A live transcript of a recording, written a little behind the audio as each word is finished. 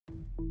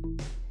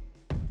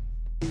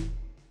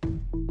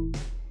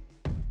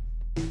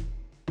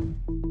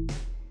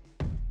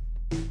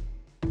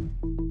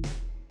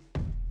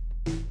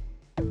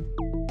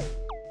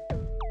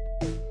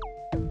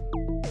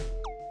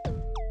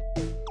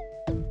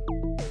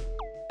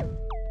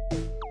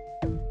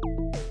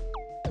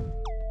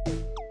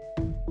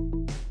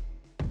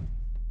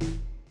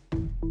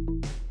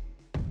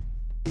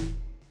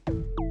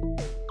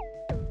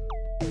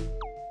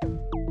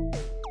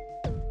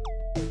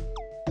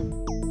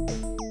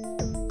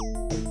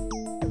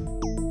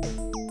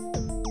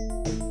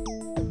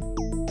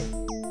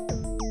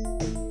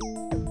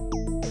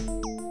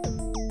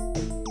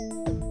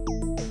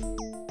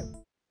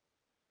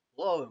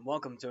Hello and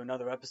welcome to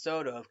another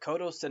episode of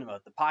Codo Cinema,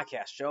 the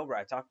podcast show where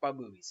I talk about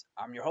movies.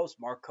 I'm your host,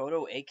 Mark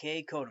Codo,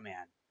 aka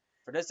Codoman.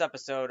 For this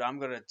episode, I'm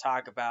going to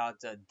talk about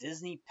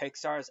Disney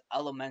Pixar's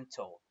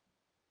Elemental.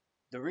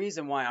 The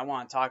reason why I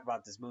want to talk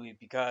about this movie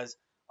because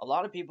a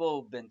lot of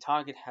people have been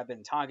talking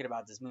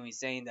about this movie,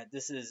 saying that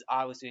this is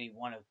obviously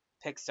one of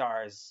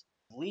Pixar's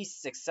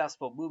least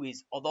successful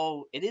movies,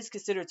 although it is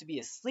considered to be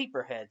a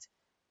sleeper hit.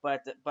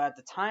 But at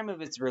the time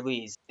of its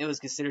release, it was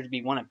considered to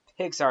be one of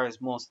Pixar's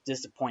most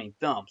disappointing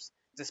films,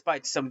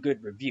 despite some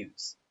good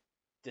reviews.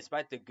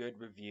 Despite the good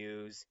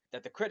reviews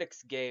that the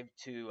critics gave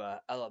to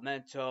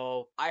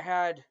Elemental, I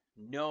had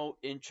no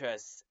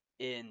interest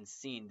in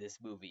seeing this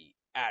movie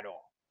at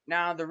all.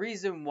 Now, the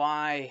reason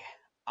why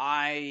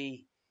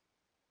I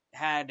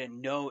had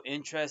no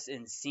interest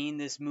in seeing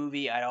this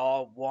movie at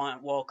all,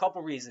 a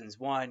couple reasons.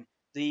 One,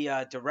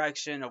 the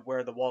direction of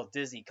where the Walt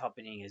Disney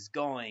Company is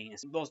going,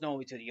 most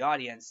notably to the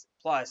audience.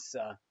 Plus,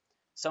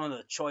 some of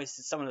the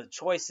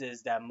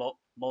choices that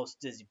most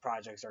Disney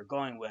projects are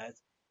going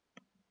with.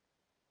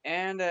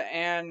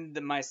 And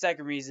my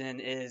second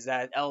reason is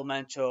that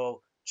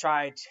Elemental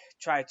tried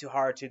too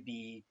hard to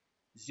be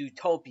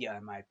Zootopia,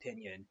 in my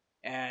opinion.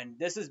 And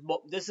this is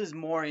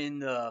more in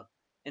the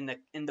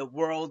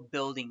world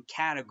building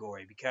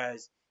category,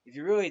 because if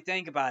you really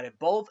think about it,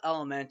 both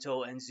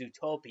Elemental and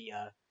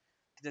Zootopia,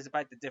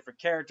 despite the different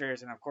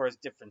characters and of course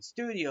different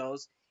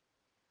studios,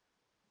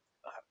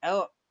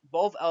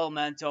 both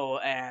Elemental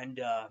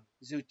and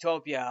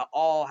Zootopia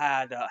all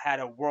had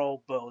a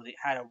world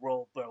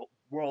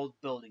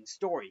building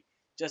story,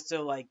 just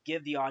to like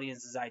give the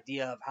audience this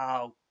idea of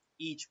how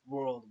each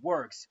world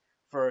works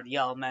for the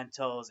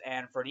elementals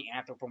and for the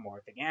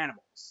anthropomorphic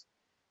animals.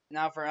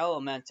 Now for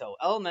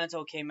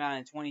Elemental came out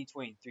in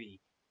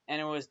 2023,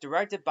 and it was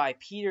directed by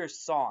Peter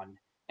Sohn.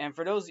 And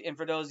for those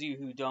of you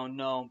who don't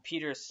know,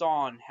 Peter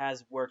Sohn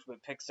has worked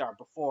with Pixar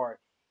before.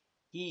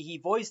 He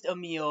voiced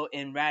Emil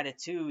in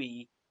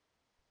Ratatouille,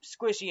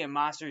 Squishy in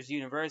Monsters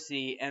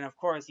University, and of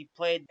course he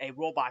played a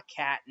robot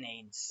cat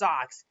named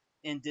Socks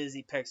in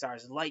Disney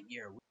Pixar's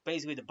Lightyear,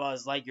 basically the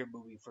Buzz Lightyear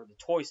movie for the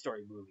Toy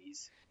Story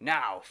movies.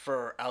 Now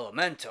for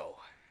Elemental,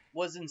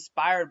 was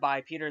inspired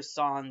by Peter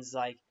Sohn's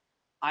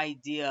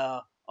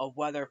idea of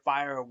whether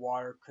fire or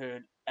water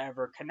could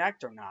ever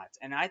connect or not,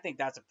 and I think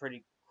that's a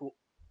pretty cool.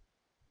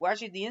 Well,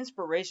 actually, the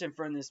inspiration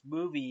for this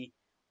movie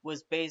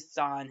was based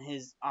on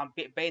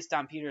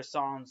Peter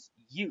Sohn's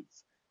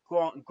youth,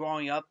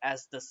 growing up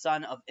as the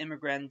son of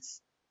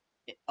immigrants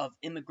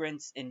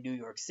in New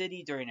York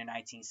City during the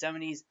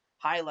 1970s,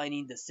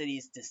 highlighting the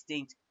city's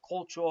distinct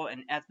cultural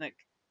and ethnic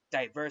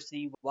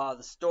diversity, while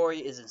the story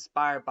is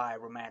inspired by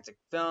romantic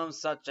films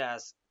such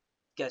as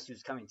Guess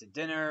Who's Coming to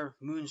Dinner,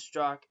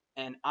 Moonstruck,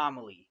 and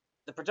Amelie.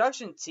 The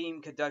production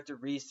team conducted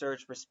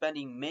research for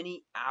spending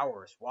many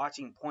hours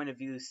watching point of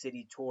view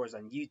city tours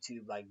on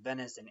YouTube like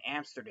Venice and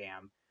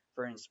Amsterdam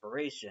for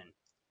inspiration,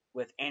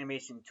 with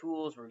animation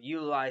tools were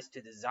utilized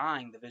to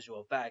design the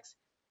visual effects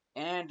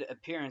and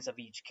appearance of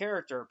each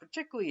character,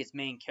 particularly its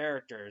main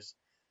characters.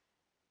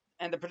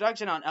 And the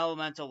production on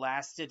Elemental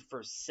lasted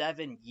for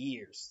 7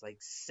 years,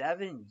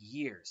 7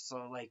 years.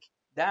 So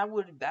that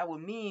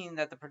would mean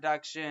that the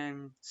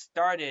production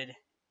started.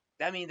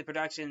 That means the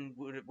production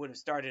would have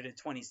started in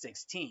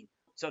 2016.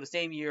 So the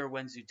same year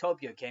when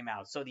Zootopia came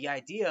out. So the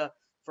idea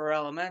for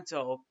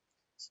Elemental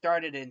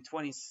started in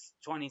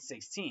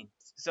 2016.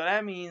 So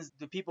that means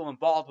the people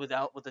involved with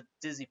the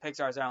Disney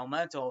Pixar's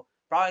Elemental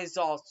probably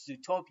saw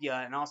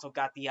Zootopia and also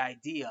got the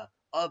idea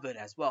of it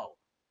as well.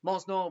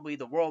 Most notably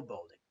the world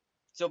building.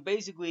 So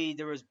basically,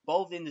 there was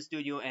both in the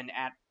studio and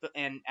at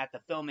the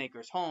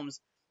filmmakers'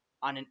 homes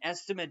on an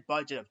estimate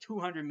budget of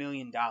 $200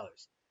 million.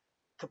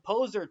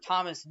 Composer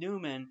Thomas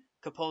Newman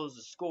composed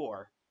the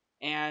score,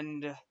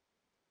 and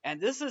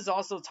this is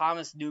also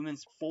Thomas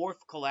Newman's fourth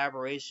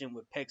collaboration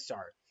with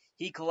Pixar.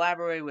 He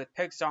collaborated with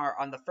Pixar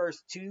on the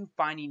first two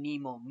Finding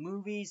Nemo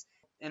movies,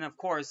 and of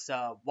course,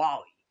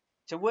 WALL-E,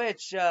 to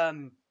which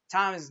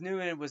Thomas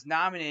Newman was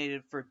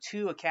nominated for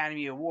 2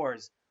 Academy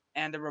Awards,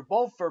 and they were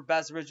both for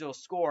Best Original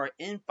Score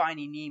in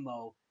Finding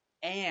Nemo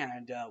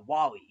and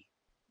WALL-E.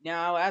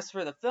 Now, as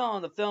for the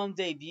film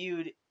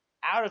debuted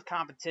out of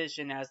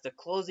competition as the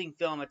closing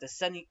film at the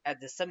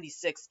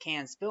 76th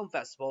Cannes Film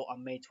Festival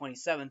on May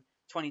 27,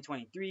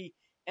 2023,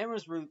 and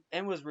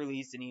was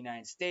released in the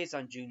United States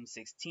on June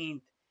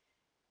 16th.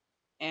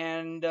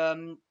 And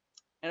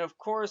And of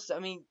course, I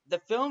mean, the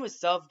film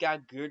itself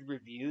got good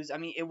reviews. I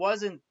mean, it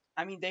wasn't.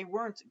 I mean, they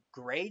weren't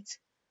great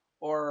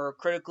or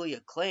critically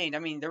acclaimed. I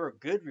mean, there were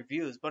good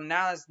reviews, but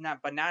not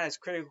as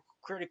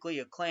critically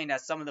acclaimed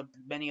as some of the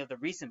many of the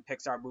recent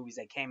Pixar movies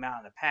that came out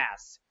in the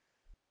past.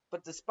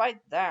 But despite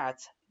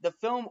that, the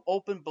film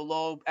opened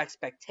below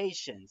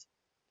expectations,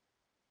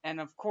 and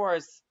of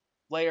course,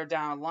 later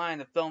down the line,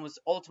 the film was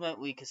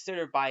ultimately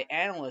considered by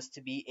analysts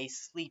to be a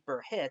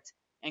sleeper hit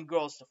and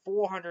grossed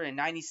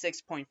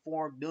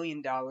 $496.4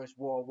 million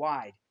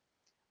worldwide.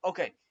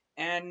 Okay,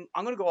 and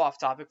I'm gonna go off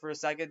topic for a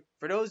second.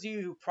 For those of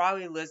you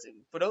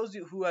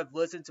who have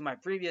listened to my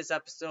previous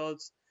episode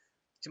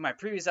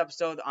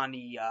on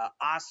the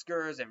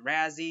Oscars and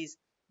Razzies,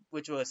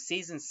 which was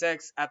season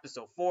 6,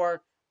 episode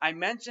 4, I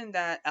mentioned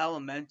that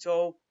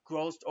Elemental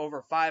grossed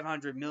over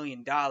 $500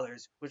 million,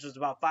 which was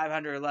about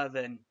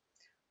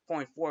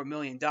 $511.4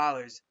 million.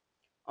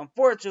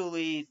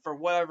 Unfortunately, for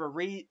whatever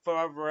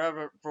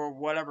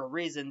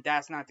reason,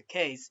 that's not the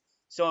case.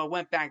 So it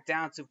went back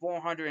down to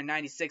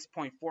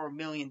 $496.4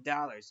 million.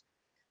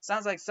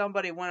 Sounds like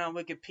somebody went on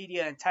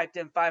Wikipedia and typed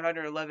in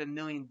 $511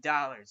 million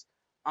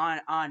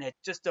on it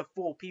just to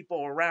fool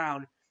people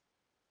around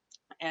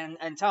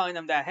and telling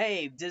them that,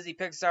 hey, Disney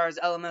Pixar's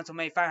Elemental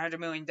made $500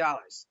 million.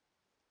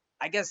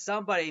 I guess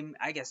somebody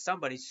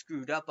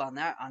screwed up on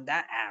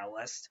that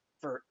analyst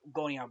for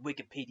going on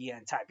Wikipedia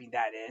and typing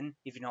that in,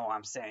 if you know what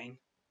I'm saying.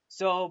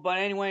 So, but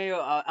anyway,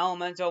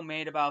 Elemental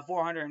made about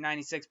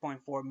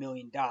 $496.4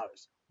 million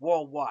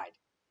worldwide,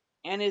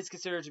 and is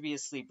considered to be a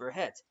sleeper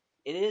hit.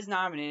 It is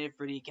nominated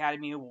for the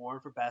Academy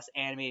Award for Best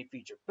Animated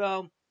Feature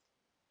Film,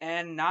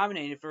 and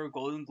nominated for a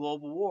Golden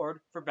Globe Award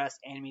for Best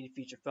Animated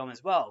Feature Film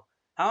as well.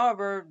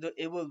 However,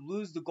 it would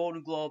lose the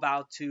Golden Globe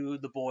out to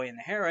The Boy and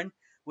the Heron,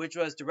 which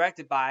was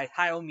directed by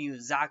Hayao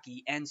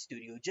Miyazaki and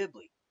Studio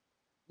Ghibli.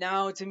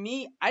 Now, to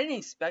me, I didn't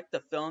expect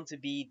the film to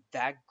be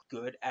that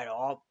good at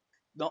all.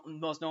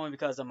 Most knowing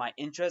because of my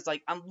interest,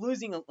 like I'm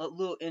losing a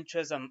little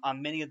interest on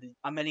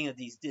many of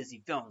these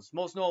Disney films.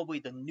 Most notably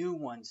the new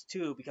ones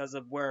too, because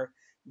of where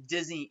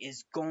Disney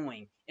is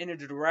going in the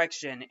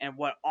direction and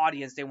what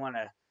audience they want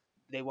to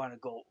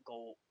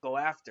go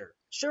after.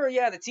 Sure,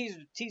 yeah, the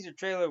teaser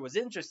trailer was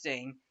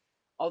interesting,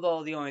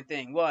 although the only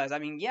thing was, I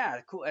mean,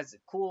 yeah,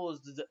 cool of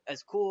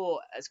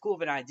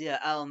an idea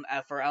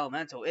for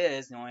Elemental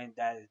is, knowing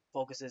that it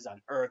focuses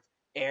on earth,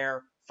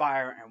 air,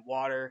 fire, and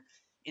water.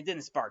 It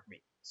didn't spark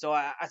me. So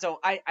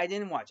I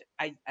didn't watch it.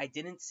 I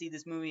didn't see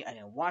this movie. I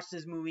didn't watch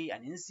this movie. I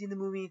didn't see the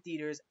movie in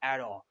theaters at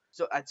all.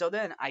 So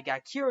then I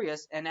got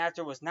curious, and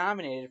after it was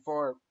nominated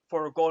for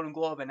a Golden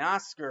Globe and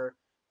Oscar,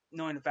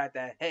 knowing the fact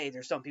that, hey,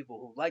 there's some people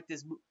who like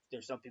this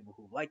there's some people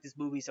who like this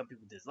movie, some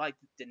people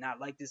did not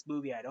like this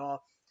movie at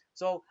all.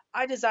 So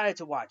I decided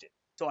to watch it.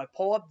 So I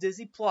pulled up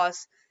Disney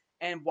Plus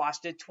and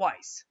watched it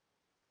twice.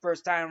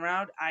 First time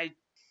around I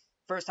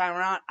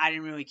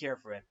didn't really care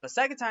for it. But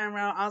second time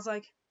around I was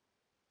like,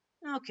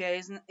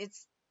 okay,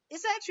 it's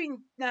actually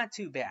not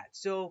too bad.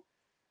 So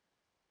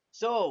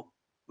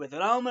with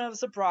an element of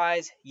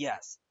surprise,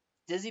 yes,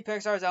 Disney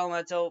Pixar's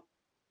Elemental,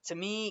 to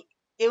me,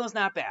 it was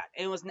not bad.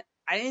 I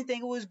didn't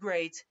think it was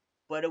great,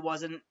 but it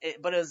wasn't.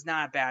 But it was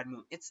not a bad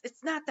movie.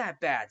 It's not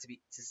that bad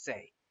to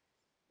say.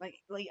 Like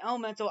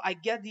Elemental, I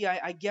get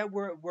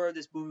where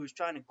this movie was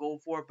trying to go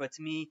for, but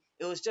to me,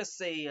 it was just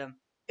it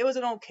was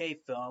an okay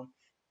film.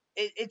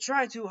 It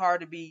tried too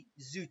hard to be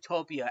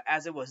Zootopia,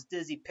 as it was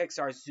Disney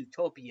Pixar's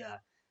Zootopia.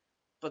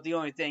 But the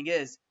only thing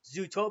is,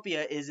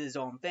 Zootopia is his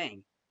own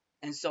thing,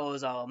 and so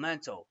is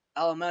Elemental.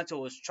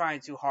 Elemental was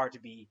trying too hard to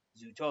be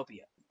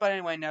Zootopia. But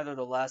anyway,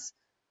 nevertheless,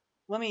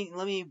 let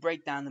me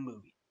break down the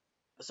movie.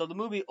 So the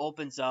movie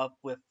opens up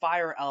with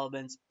fire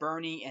elements.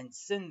 Bernie and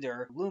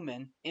Cinder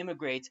Lumen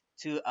immigrate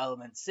to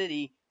Element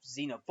City,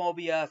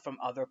 xenophobia from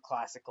other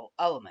classical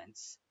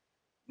elements.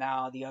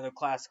 Now, the other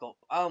classical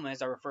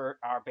elements are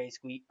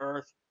basically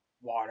earth,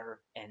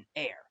 water, and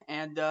air.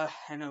 And of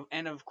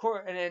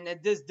course, and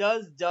this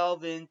does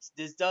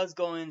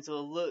go into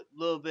a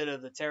little bit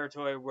of the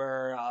territory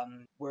where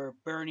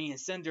Bernie and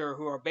Cinder,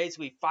 who are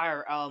basically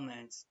fire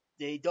elements,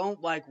 they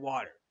don't like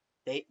water.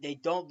 They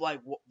don't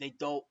like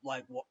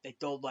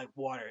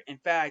water. In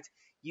fact,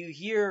 you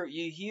hear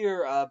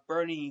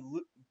Bernie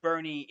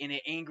in an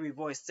angry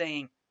voice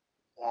saying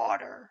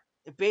water.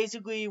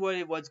 Basically,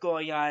 what's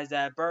going on is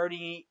that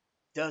Bernie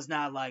does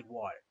not like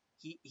water.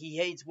 He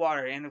hates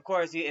water, and of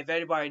course, if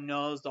anybody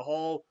knows the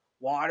whole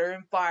water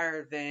and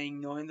fire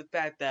thing, knowing the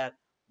fact that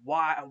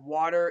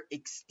water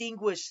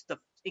extinguishes the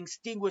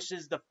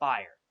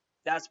fire.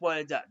 That's what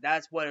it does.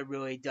 That's what it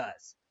really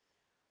does.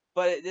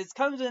 But this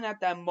comes in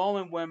at that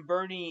moment when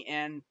Bernie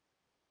and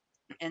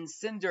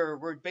Cinder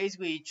were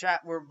basically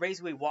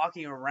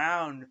walking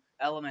around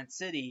Element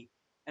City,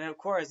 and of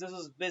course this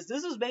was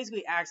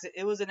basically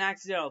it was an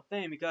accidental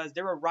thing because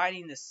they were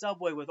riding the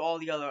subway with all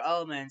the other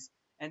elements,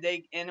 and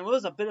it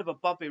was a bit of a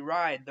bumpy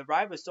ride. The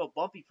ride was so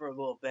bumpy for a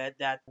little bit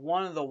that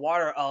one of the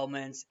water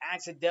elements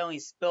accidentally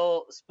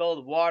spilled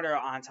water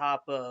on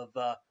top of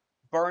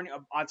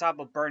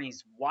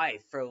Bernie's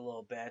wife for a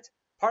little bit.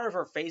 Part of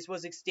her face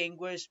was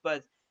extinguished,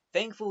 but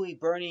Thankfully,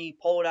 Bernie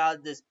pulled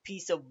out this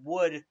piece of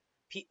wood,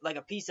 like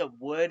a piece of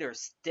wood or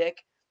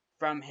stick,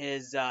 from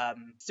his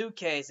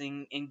suitcase,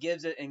 and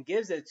gives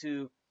it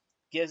to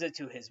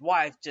his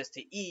wife just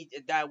to eat.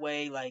 That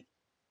way,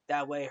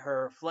 that way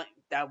her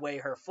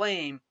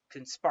flame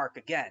can spark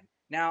again.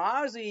 Now,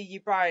 obviously, you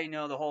probably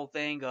know the whole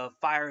thing of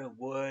fire and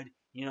wood.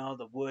 You know,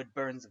 the wood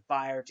burns the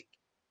fire.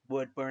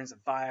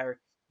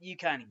 You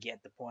kind of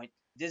get the point.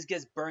 This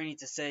gets Bernie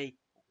to say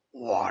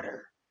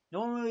water.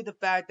 Not only the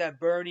fact that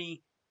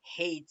Bernie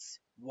hates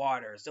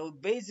water. So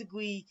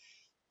basically,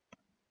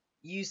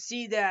 you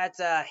see that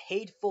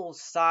hateful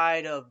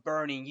side of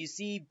Bernie. You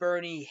see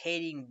Bernie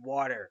hating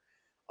water.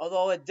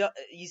 Although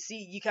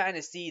you kind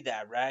of see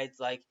that, right? It's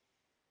like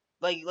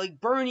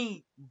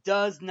Bernie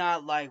does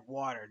not like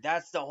water.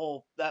 That's the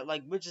whole that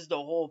like which is the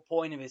whole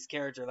point of his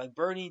character. Like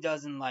Bernie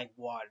doesn't like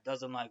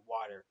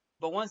water.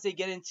 But once they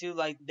get into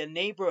like the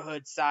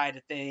neighborhood side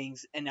of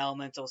things in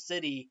Elemental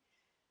City,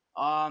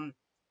 um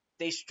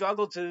they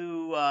struggle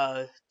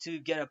to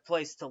get a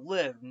place to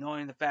live,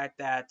 knowing the fact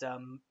that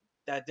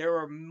there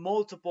were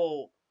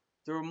multiple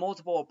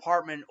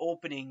apartment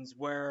openings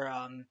where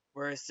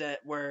it's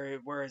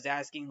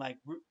asking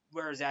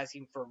where it's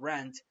asking for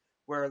rent,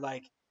 where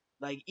like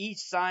each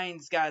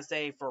sign's gotta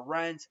say for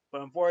rent,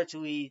 but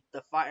unfortunately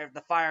the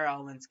fire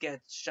elements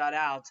get shut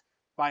out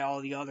by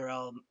all the other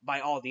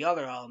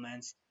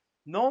elements.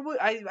 No,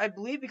 I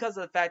believe because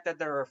of the fact that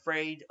they're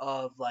afraid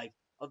of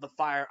the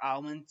fire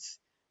elements,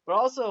 but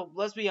also,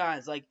 let's be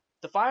honest, like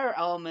the fire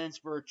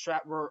elements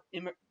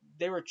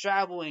they were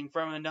traveling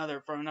from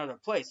another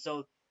place,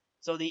 so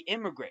they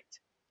immigrate.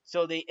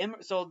 So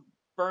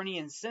Bernie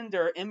and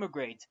Cinder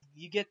immigrate.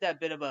 You get that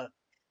bit of a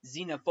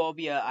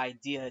xenophobia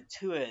idea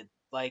to it,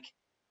 like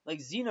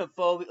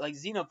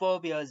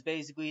xenophobia is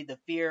basically the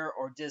fear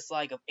or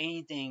dislike of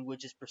anything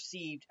which is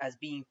perceived as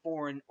being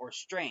foreign or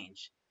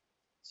strange.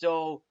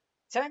 So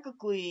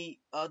technically,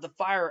 the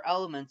fire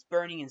elements,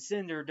 Burning and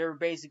Cinder, they're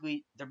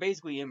basically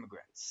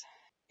immigrants,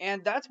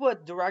 and that's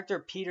what director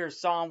Peter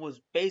Song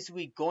was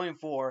basically going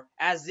for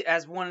as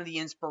one of the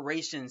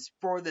inspirations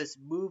for this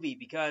movie.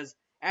 Because,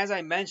 as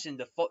I mentioned,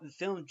 the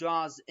film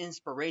draws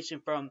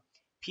inspiration from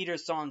Peter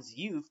Song's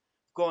youth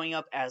growing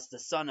up as the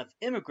son of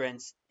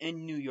immigrants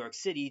in New York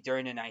City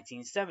during the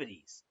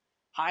 1970s,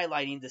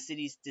 highlighting the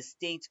city's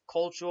distinct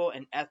cultural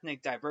and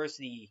ethnic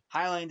diversity.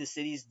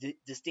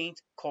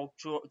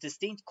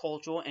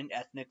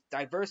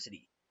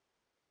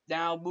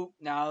 Now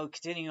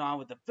continuing on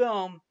with the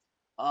film,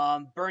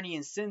 Bernie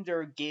and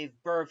Cinder gave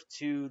birth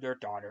to their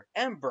daughter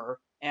Ember,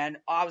 and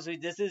obviously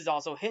this is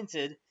also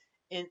hinted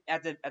in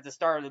at the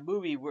start of the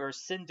movie where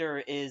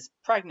Cinder is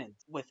pregnant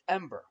with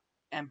Ember.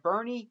 And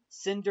Bernie,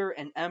 Cinder,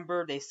 and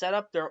Ember they set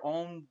up their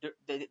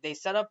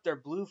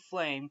blue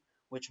flame,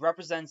 which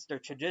represents their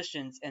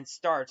traditions, and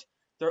start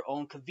their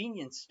own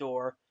convenience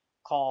store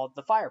called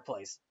the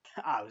Fireplace.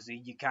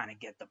 Obviously, you kind of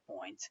get the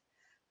point.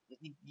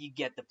 You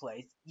get the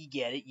place. You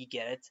get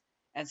it.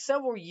 And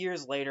several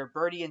years later,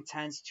 Birdie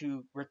intends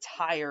to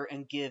retire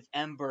and give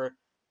Ember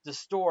the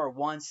store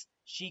once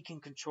she can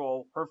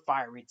control her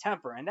fiery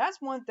temper. And that's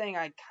one thing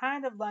I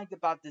kind of liked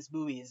about this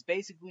movie is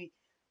basically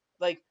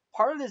like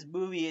part of this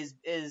movie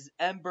is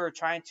Ember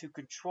trying to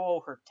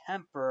control her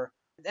temper.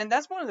 And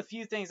that's one of the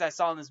few things I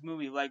saw in this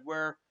movie, like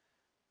where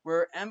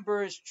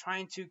Ember is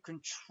trying to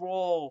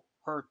control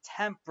her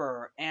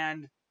temper,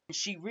 and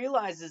she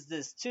realizes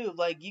this too.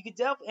 Like you could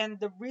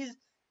definitely,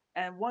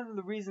 and one of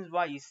the reasons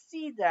why you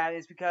see that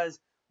is because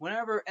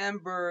whenever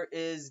Ember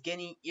is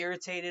getting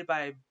irritated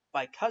by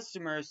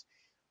customers,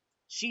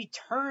 she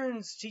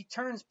turns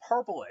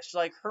purplish.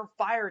 Like her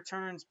fire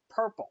turns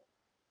purple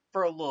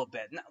for a little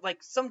bit, like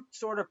some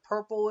sort of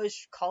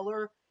purplish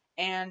color,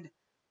 and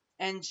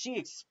she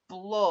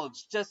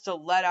explodes just to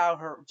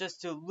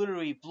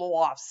literally blow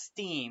off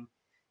steam,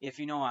 if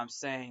you know what I'm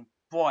saying.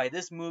 Boy,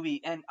 this movie,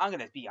 and I'm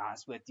gonna be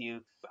honest with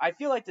you, I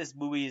feel like this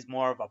movie is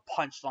more of a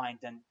punchline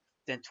than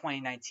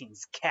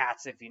 2019's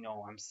Cats, if you know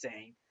what I'm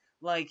saying.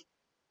 Like,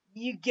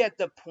 you get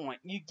the point.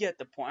 You get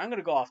the point. I'm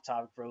gonna go off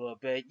topic for a little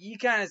bit. You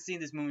kind of see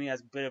this movie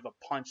as a bit of a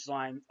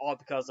punchline, all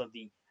because of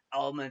the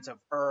elements of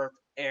earth,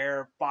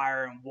 air,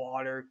 fire, and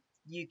water.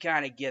 You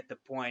kind of get the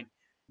point.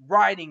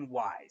 Writing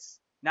wise,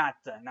 not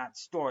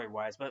story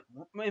wise, but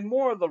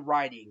more of the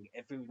writing,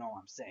 if you know what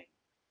I'm saying,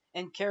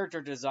 and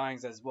character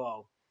designs as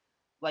well.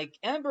 Like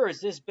Ember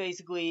is just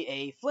basically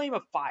a flame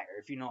of fire,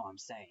 if you know what I'm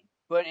saying.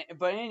 But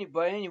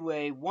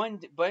anyway, one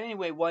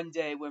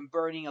day when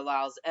Burning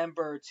allows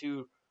Ember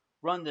to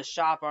run the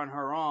shop on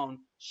her own,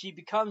 she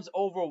becomes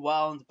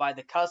overwhelmed by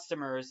the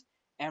customers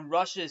and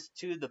rushes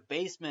to the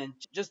basement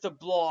just to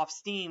blow off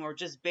steam, or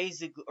just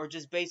basically and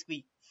just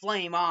basically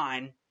flame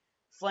on.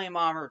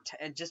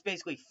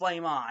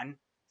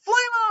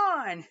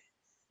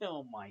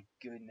 Oh my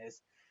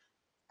goodness.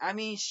 I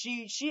mean,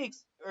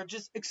 or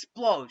just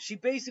explodes. She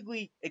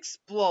basically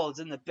explodes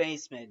in the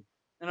basement,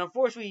 and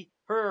unfortunately,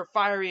 her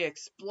fiery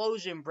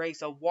explosion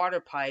breaks a water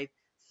pipe,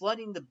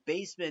 flooding the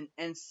basement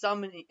and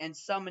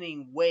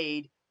summoning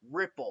Wade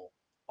Ripple,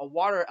 a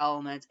water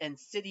element and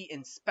city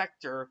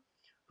inspector,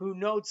 who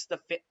notes the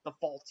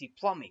faulty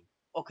plumbing.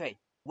 Okay,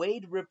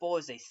 Wade Ripple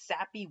is a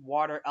sappy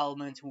water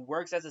element who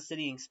works as a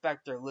city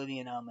inspector living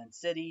in Element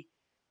City.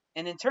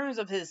 And in terms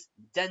of his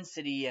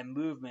density and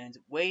movement,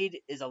 Wade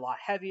is a lot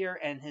heavier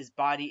and his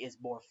body is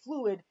more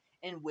fluid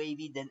and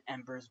wavy than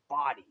Ember's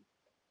body.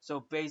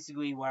 So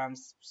basically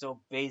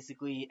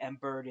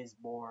Ember is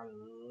more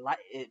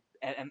light.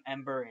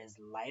 Ember is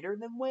lighter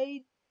than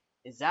Wade.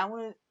 Is that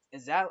what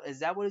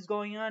is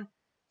going on?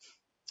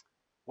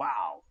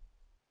 Wow.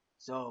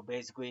 So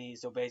basically,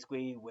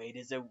 Wade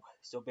is a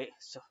so.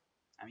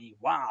 I mean,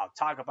 wow.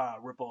 Talk about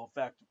a ripple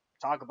effect.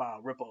 Talk about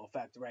a ripple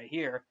effect right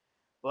here.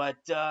 But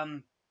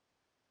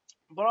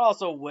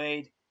also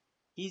Wade,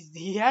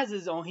 he has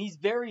his own. He's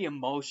very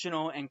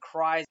emotional and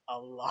cries a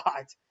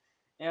lot.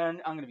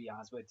 And I'm gonna be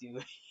honest with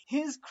you,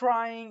 his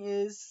crying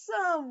is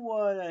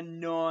somewhat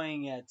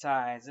annoying at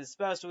times,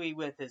 especially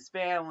with his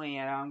family,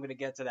 and I'm gonna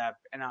get to that,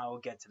 and I will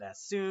get to that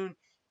soon.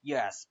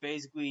 Yes,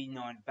 basically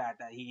knowing the fact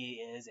that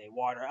he is a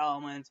water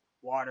element,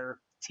 water,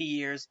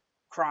 tears,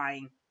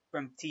 crying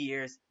from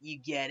tears. You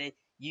get it.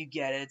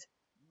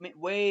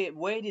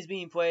 Wade is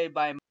being played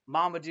by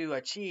Mamadou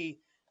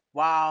Achi,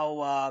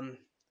 while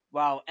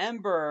while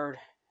Ember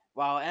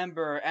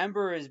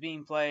Ember is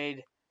being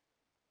played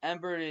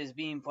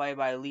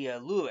by Leah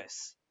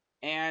Lewis,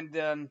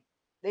 and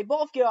they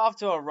both get off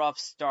to a rough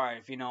start.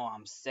 If you know what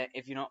I'm saying,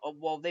 if you know,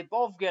 well, they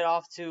both get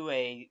off to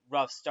a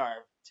rough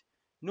start.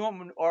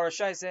 Norman, or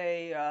should I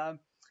say,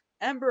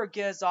 Ember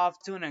gets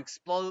off to an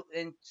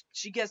exploding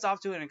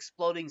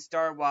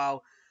start,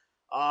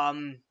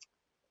 um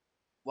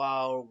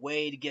while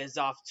Wade gets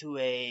off to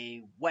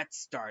a wet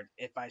start.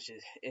 If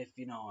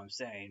you know what I'm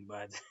saying,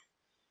 but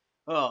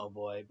oh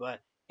boy,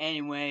 but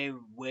anyway,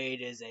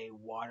 Wade is a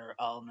water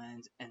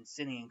element and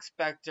city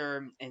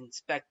inspector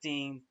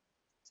inspecting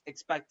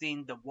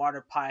the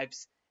water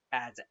pipes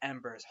at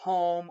Ember's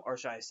home, or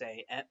should I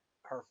say,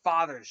 her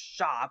father's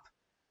shop.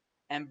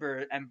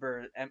 Her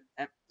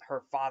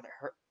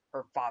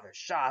father's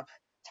shop.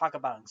 Talk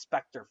about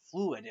Inspector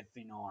Fluid, if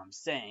you know what I'm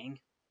saying.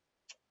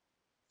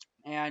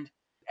 And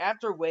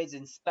after Wade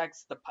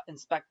inspect the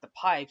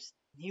pipes,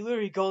 he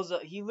literally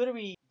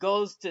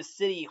goes to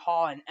City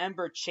Hall, and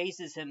Ember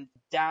chases him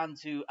down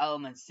to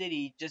Element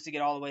City just to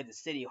get all the way to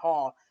City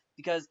Hall,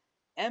 because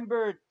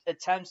Ember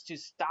attempts to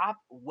stop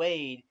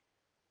Wade,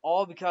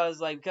 all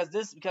because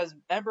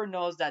Ember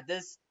knows that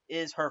this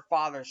is her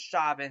father's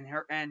shop,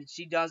 and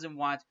she doesn't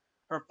want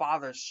her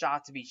father's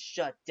shop to be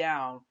shut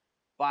down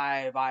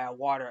by a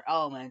water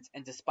element,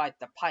 and despite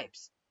the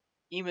pipes,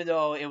 even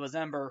though it was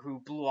Ember who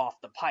blew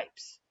off the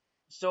pipes.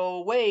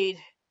 So Wade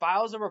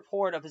files a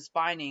report of his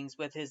findings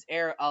with his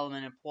air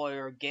element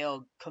employer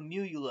Gail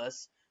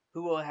Cumulus,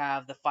 who will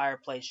have the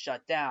fireplace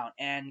shut down.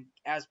 And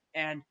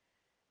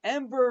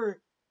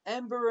Ember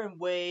Ember and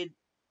Wade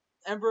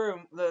Ember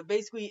and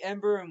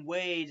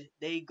Wade,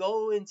 they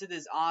go into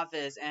this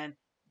office, and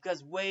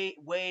because Wade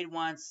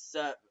was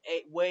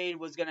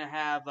gonna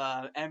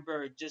have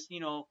Ember just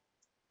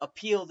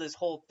appeal this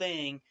whole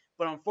thing,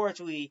 but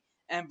unfortunately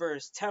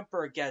Ember's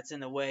temper gets in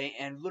the way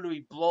and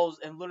literally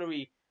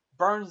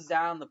burns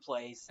down the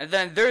place. And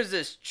then there's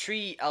this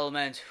tree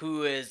element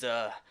who is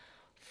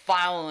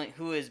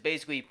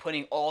basically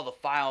putting all the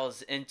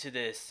files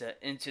into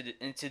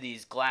into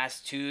these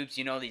glass tubes.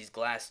 You know, these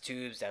glass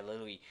tubes that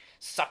literally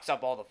sucks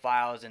up all the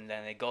files, and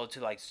then they go to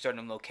like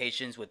certain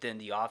locations within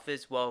the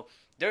office. Well,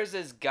 there's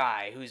this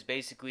guy who's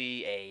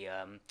basically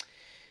an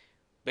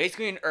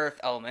earth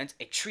element,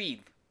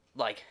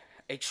 like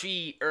a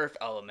tree earth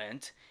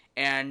element,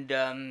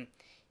 and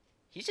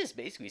he just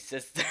basically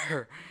sits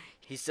there.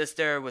 He sits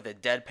there with a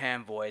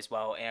deadpan voice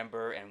while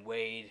Amber and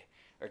Wade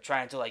are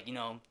trying to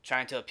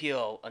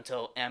appeal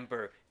until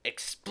Amber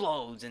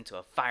explodes into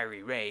a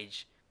fiery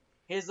rage.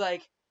 He's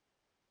like,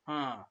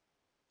 huh,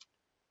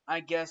 I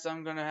guess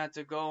I'm gonna have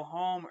to go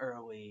home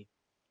early.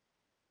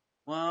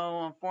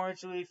 Well,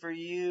 unfortunately for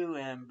you,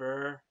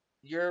 Amber,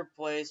 your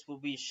place will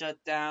be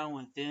shut down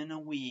within a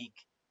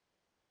week.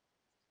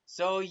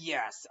 So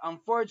yes,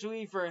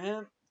 unfortunately for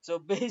him, so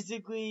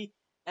basically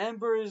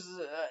Ember's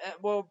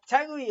well,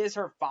 technically is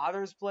her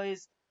father's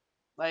place.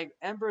 Like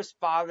Ember's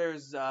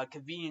father's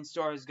convenience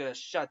store is gonna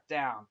shut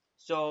down.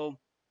 So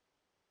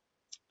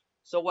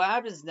what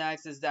happens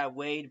next is that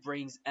Wade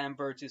brings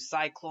Ember to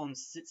Cyclone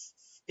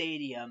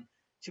Stadium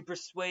to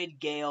persuade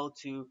Gale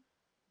to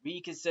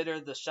reconsider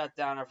the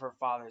shutdown of her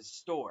father's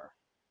store.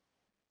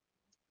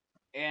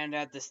 And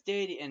at the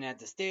stadium,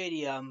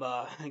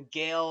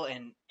 Gale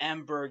and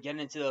Ember get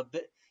into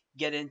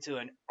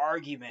an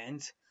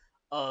argument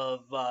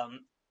of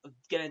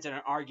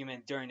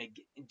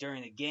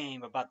during the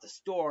game about the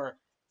store,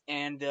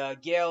 and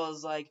Gale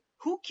is like,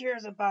 "Who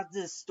cares about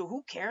this store?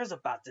 Who cares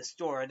about this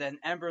store?" And then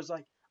Ember's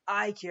like,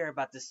 "I care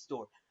about this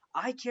store.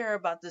 I care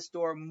about this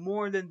store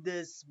more than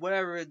this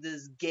whatever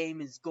this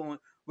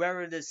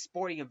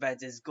sporting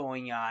event is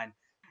going on."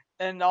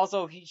 And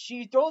also,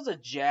 she throws a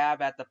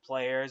jab at the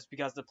players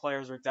because the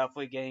players are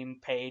definitely getting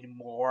paid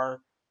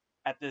more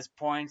at this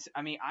point.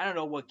 I mean, I don't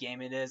know what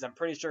game it is. I'm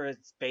pretty sure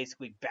it's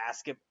basically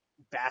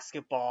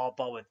basketball,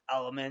 but with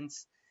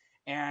elements.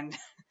 and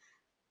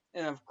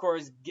and of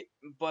course,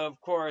 but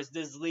of course,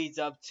 this leads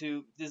up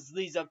to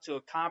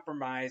a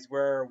compromise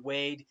where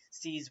Wade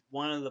sees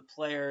one of the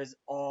players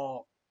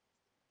all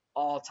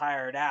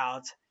tired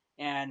out,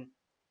 and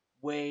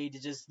Wade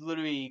just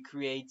literally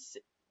creates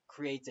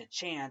a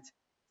chant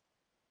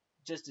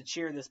just to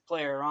cheer this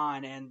player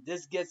on, and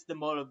this gets the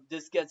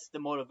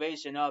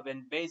motivation up,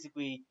 and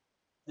basically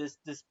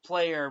this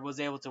player was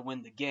able to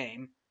win the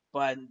game.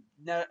 But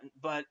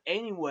but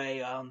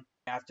anyway,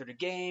 after the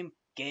game,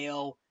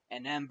 Gale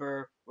and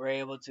Ember were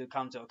able to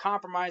come to a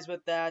compromise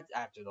with that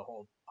after the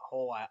whole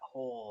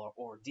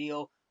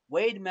ordeal.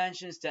 Wade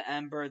mentions to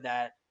Ember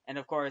that, and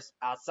of course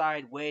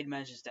outside, Wade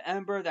mentions to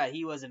Ember that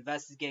he was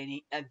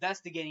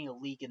investigating a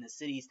leak in the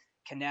city's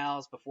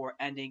canals before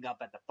ending up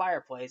at the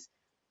fireplace,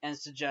 and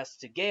suggests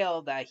to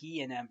Gale that he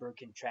and Ember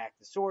can track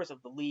the source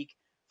of the leak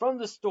from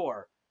the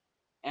store.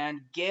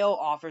 And Gale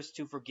offers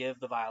to forgive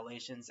the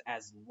violations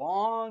as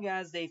long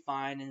as they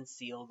find and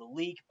seal the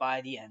leak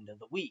by the end of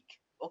the week.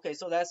 Okay,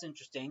 so that's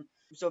interesting.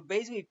 So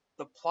basically,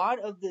 the plot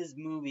of this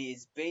movie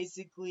is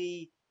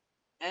basically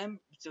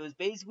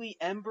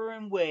Ember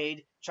and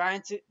Wade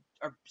trying to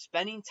are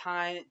spending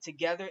time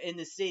together in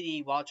the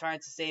city while trying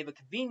to save a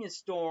convenience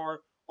store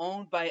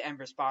owned by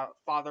Ember's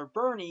father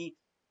Bernie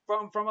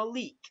from a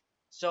leak.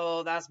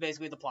 So that's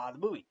basically the plot of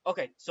the movie.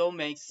 Okay, so it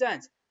makes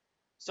sense.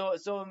 So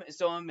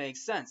it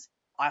makes sense.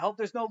 I hope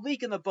there's no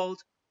leak in the boat.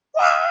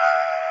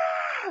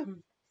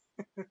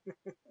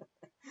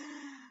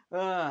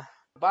 uh,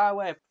 by the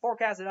way,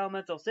 forecast in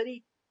Elemental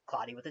City,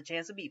 cloudy with a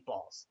chance of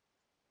meatballs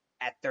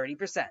at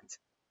 30%.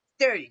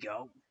 There you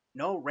go.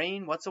 No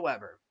rain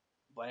whatsoever.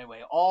 But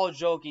anyway, all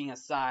joking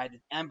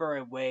aside, Ember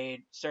and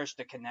Wade search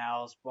the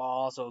canals while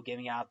also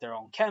giving out their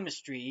own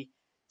chemistry.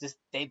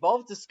 They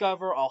both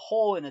discover a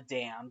hole in a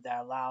dam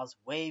that allows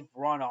wave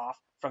runoff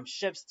from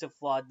ships to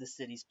flood the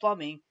city's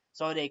plumbing,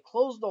 so they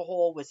close the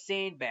hole with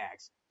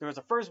sandbags. There was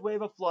a first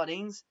wave of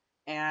floodings,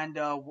 and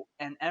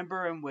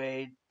Ember and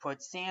Wade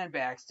put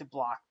sandbags to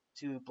block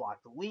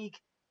the leak,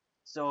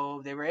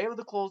 so they were able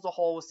to close the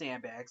hole with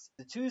sandbags.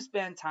 The two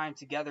spend time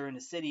together in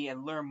the city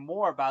and learn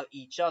more about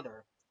each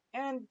other.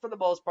 And for the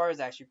most part, it's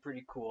actually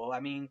pretty cool.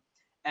 I mean,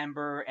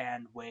 Ember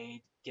and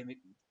Wade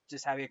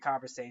just having a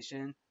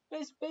conversation,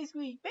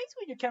 basically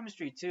your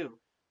chemistry too.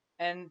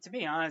 And to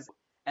be honest,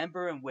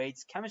 Ember and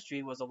Wade's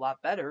chemistry was a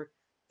lot better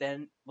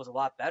than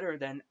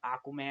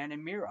Aquaman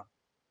and Mira.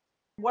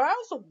 What I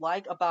also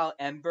like about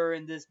Ember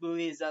in this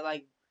movie is that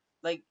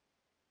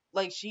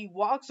like she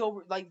walks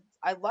over,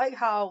 I like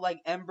how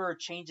Ember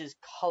changes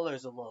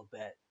colors a little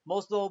bit.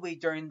 Most notably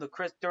during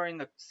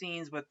the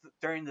scenes with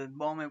during the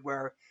moment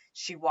where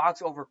she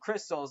walks over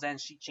crystals and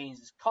she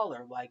changes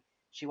color. Like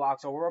she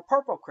walks over a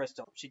purple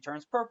crystal, she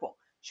turns purple.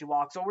 She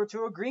walks over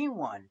to a green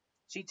one,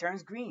 she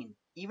turns green.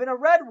 Even a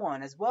red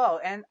one as well,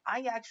 and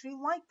I actually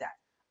like that.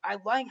 I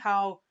like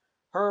how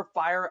her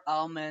fire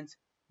element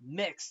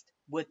mixed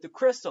with the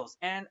crystals,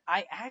 and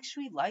I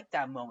actually like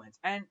that moment.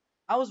 And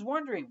I was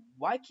wondering,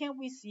 why can't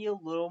we see a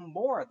little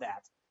more of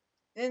that?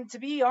 And to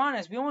be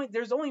honest,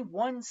 there's only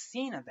one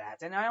scene of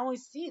that, and I only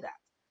see that.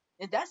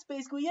 And that's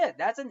basically it.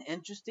 That's an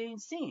interesting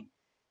scene.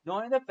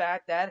 Knowing the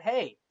fact that,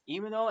 hey,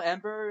 even though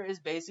Ember is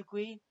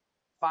basically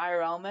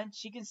fire element,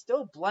 she can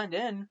still blend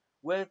in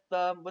with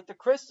the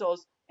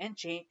crystals and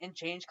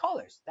change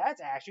colors. That's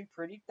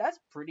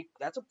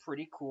a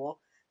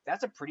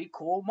pretty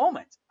cool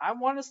moment. I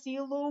want to see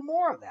a little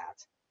more of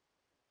that.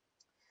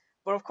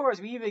 But of course,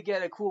 we even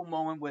get a cool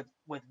moment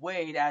with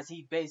Wade as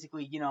he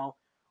basically,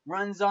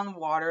 runs on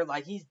water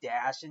like he's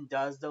Dash and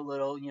does the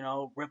little,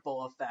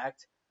 ripple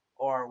effect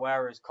or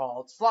whatever it's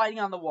called, sliding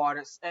on the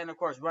water, and of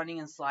course, running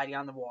and sliding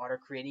on the water,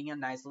 creating a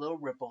nice little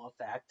ripple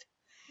effect,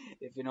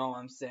 if you know what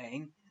I'm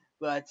saying.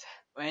 But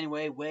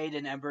anyway, Wade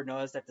and Ember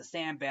notice that the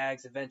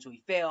sandbags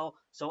eventually fail,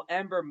 so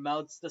Ember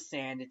melts the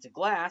sand into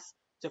glass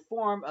to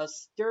form a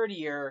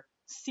sturdier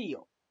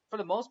seal. For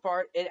the most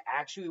part, it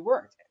actually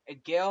worked.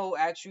 Gale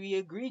actually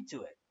agreed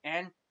to it,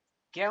 and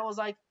Gale was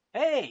like,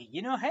 "Hey,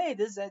 hey,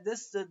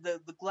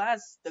 the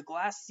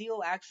glass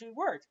seal actually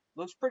worked.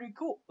 Looks pretty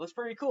cool. Looks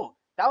pretty cool."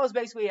 That was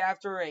basically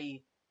after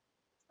a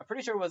I'm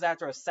pretty sure it was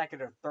after a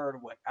second or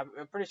third wave.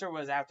 I'm pretty sure it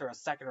was after a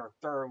second or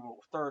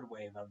third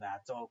wave of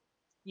that. So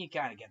you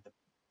kind of get the.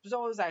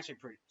 So it was actually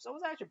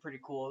pretty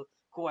cool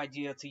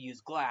idea to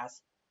use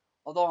glass.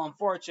 Although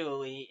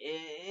unfortunately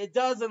it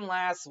doesn't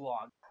last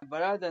long.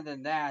 But other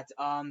than that,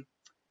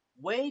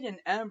 Wade and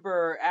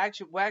Ember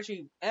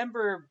actually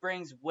Ember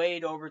brings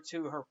Wade over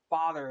to her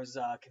father's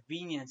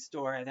convenience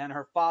store, and then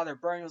her father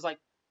Bernie was like,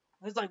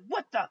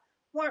 what the.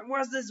 Where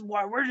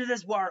did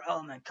this water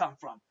element come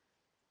from?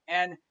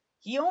 And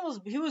he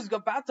was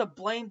about to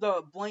blame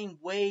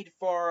Wade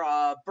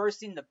for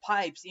bursting the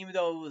pipes, even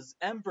though it was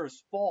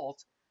Ember's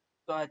fault.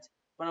 But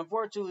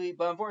unfortunately,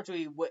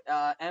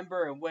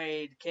 Ember and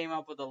Wade came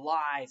up with a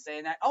lie,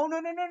 saying that, oh,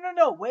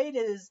 no, Wade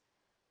is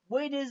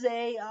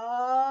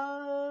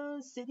a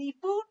city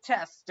food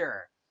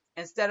tester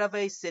instead of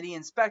a city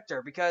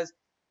inspector, because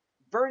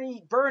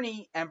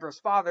Bernie Ember's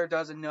father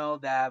doesn't know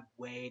that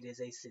Wade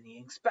is a city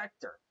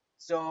inspector.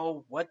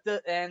 So what the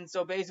and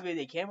so basically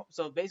they came up.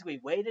 So basically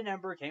Wade and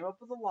Ember came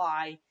up with a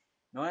lie,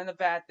 knowing the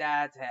fact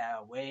that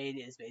Wade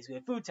is basically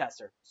a food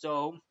tester.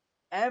 So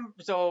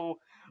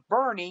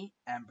Bernie,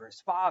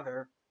 Ember's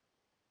father,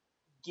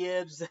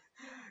 gives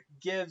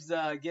gives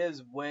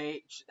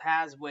Wade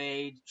has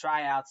Wade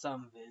try out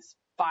some of his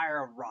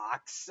fire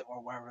rocks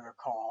or whatever they're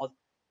called,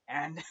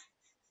 and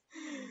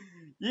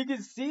you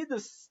can see the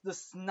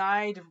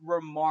snide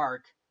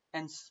remark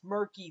and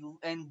smirky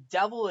and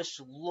devilish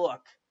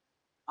look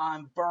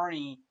on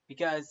Bernie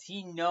because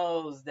he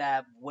knows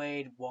that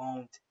Wade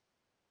won't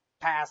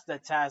pass the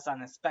test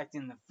on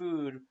inspecting the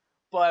food,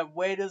 but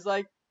Wade is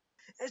like,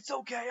 it's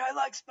okay, I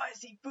like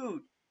spicy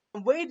food.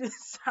 And Wade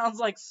sounds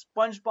like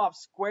SpongeBob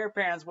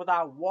SquarePants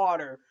without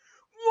water.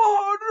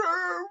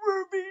 Water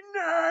would be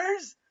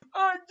nice.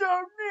 I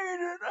don't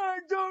need it. I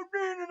don't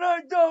need it.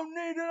 I don't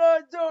need it.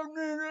 I don't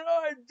need it.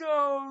 I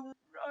don't.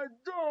 I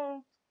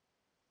don't.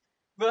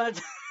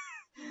 But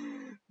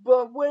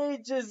but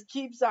Wade just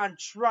keeps on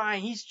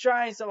trying. He's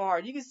trying so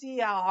hard. You can see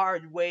how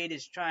hard Wade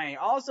is trying.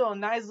 Also, a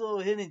nice little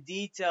hidden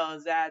detail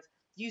is that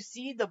you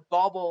see the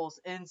bubbles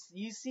and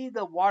you see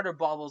the water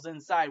bubbles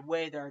inside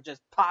Wade that are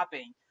just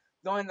popping,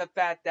 knowing the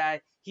fact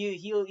that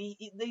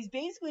he's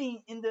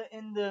basically in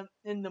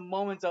the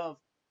moment of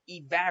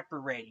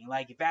evaporating,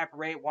 like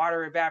evaporate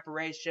water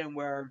evaporation,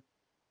 where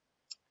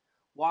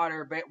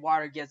water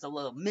gets a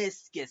little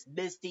gets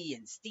misty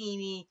and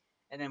steamy,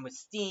 and then with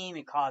steam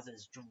it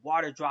causes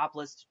water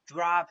droplets to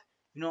drop.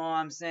 You know what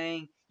I'm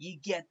saying? You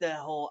get the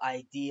whole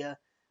idea.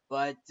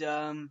 But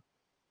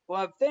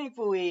well,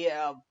 thankfully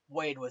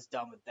Wade was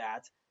done with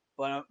that.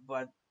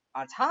 But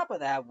on top of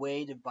that,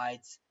 Wade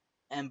invites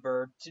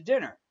Ember to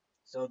dinner.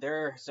 So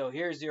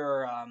here's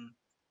your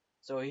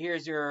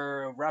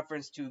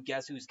reference to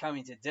guess who's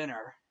coming to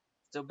dinner.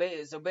 So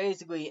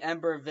basically,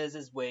 Ember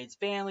visits Wade's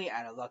family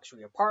at a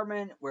luxury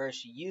apartment where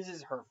she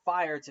uses her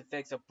fire to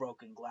fix a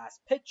broken glass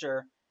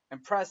pitcher,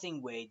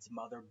 impressing Wade's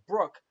mother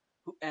Brooke.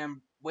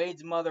 And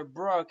Wade's mother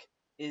Brooke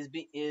is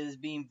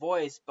being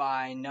voiced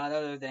by none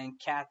other than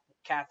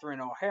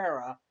Catherine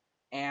O'Hara,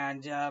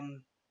 and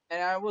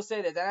and I will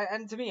say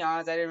and to be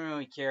honest, I didn't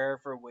really care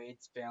for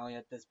Wade's family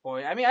at this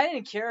point. I mean, I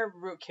didn't care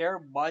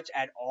much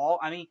at all.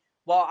 I mean,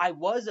 while I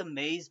was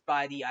amazed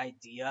by the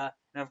idea,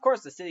 and of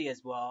course the city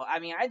as well, I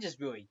mean, I just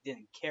really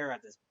didn't care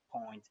at this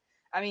point.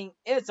 I mean,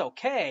 it's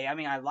okay. I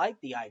mean, I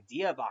like the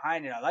idea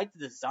behind it. I like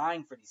the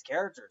design for these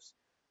characters.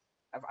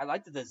 I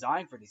like the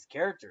design for these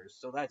characters,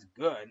 so that's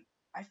good.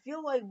 I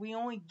feel like we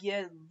only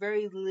get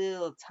very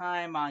little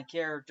time on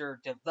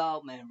character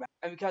development,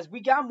 because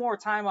we got more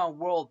time on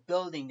world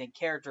building than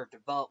character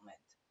development.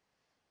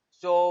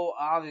 So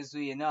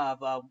obviously enough,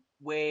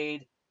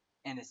 Wade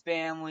and his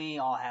family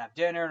all have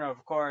dinner, and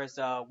of course,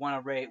 one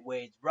of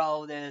Wade's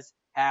relatives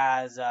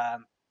has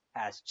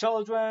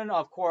children.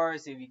 Of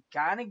course, if you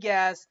kind of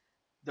guess,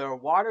 their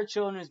water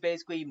children is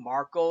basically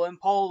Marco and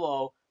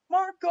Polo.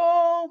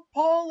 Marco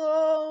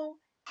Polo,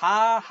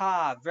 ha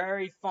ha,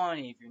 very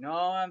funny if you know what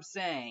I'm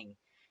saying.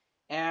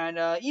 And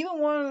even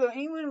one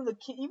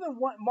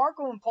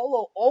Marco and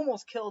Polo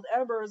almost killed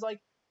Ember. Is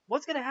like,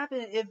 what's gonna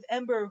happen if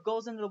Ember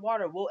goes into the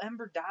water? Will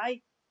Ember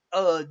die?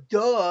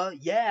 Duh,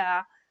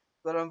 yeah.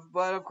 But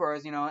of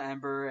course,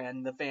 Ember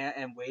and the fan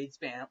and Wade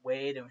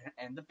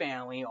and the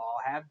family all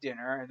have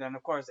dinner, and then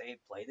of course they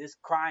play this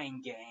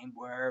crying game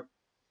where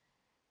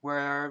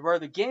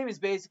the game is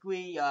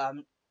basically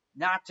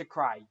not to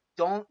cry.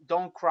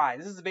 Don't cry.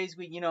 This is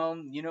basically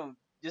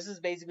this is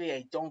basically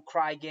a don't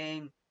cry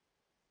game,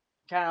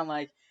 kind of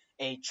like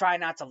a try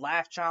not to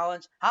laugh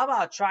challenge. How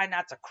about a try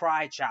not to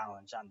cry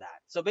challenge on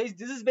that? So this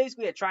is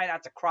basically a try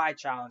not to cry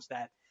challenge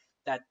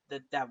that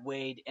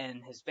Wade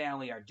and his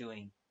family are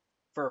doing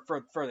for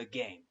the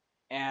game.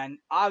 And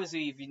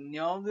obviously, if you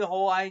know the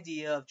whole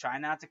idea of try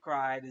not to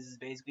cry, this is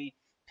basically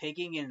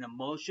picking an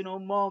emotional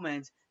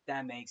moment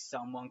that makes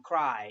someone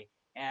cry,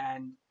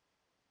 and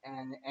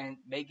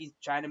making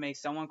trying to make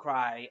someone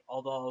cry,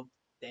 although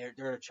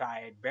they're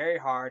trying very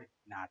hard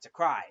not to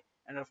cry.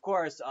 And of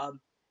course,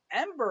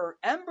 Ember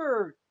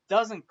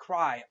doesn't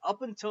cry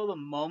up until the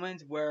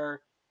moment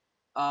where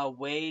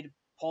Wade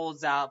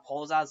pulls out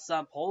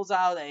a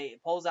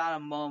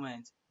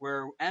moment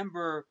where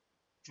Ember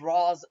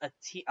draws a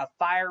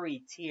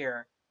fiery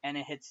tear, and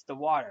it hits the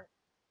water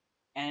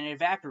and it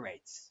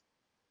evaporates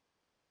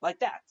like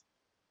that.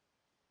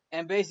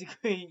 And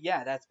basically,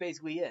 yeah, that's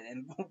basically it.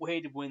 And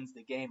Wade wins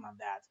the game on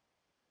that.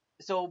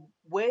 So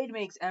Wade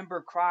makes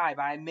Ember cry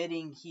by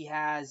admitting he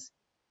has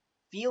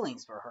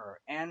feelings for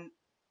her. And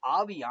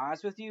I'll be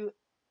honest with you,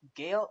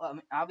 Gail.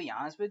 I'll be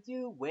honest with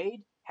you,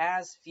 Wade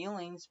has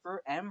feelings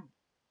for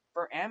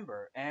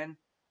Ember, and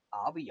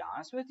I'll be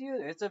honest with you,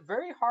 it's a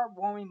very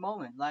heartwarming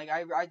moment. Like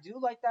I do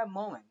like that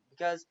moment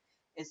because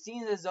it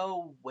seems as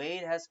though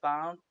Wade has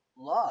found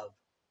love,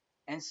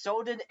 and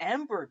so did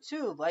Ember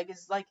too.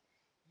 It's like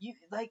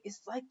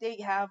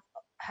they have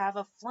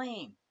a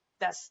flame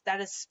that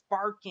is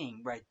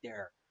sparking right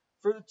there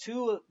for the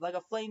two, like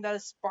a flame that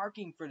is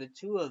sparking for the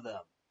two of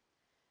them.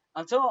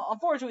 Until,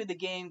 unfortunately, the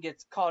game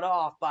gets cut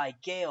off by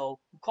Gale,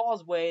 who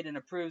calls Wade and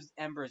approves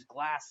Ember's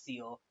glass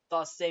seal,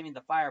 thus saving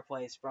the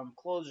fireplace from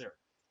closure.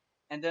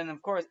 And then,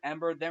 of course,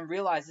 Ember then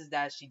realizes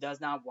that she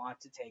does not want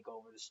to take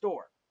over the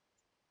store.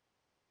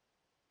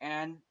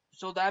 And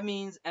so that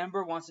means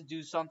Ember wants to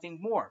do something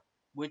more,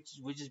 which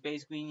is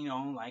basically,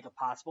 like a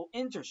possible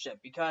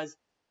internship, because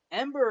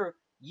Ember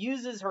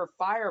uses her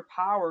fire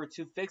power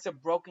to fix a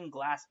broken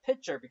glass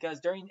pitcher, because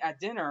during at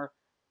dinner,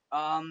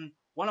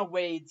 one of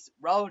Wade's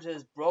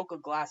relatives broke a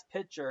glass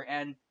pitcher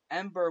and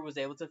Ember was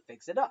able to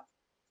fix it up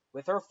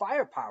with her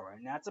fire power,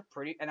 and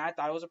I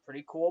thought it was a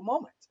pretty cool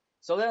moment.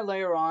 So then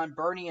later on,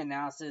 Bernie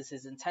announces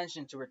his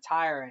intention to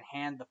retire and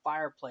hand the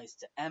fireplace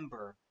to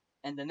Ember.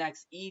 And the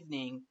next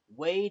evening,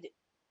 Wade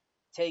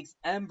takes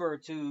Ember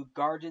to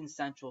Garden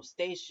Central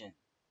Station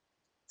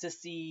to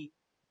see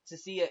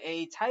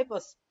a type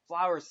of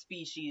flower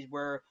species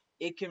where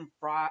it can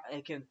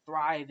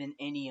thrive in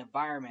any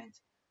environment,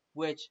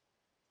 which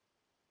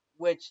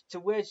which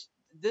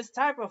this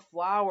type of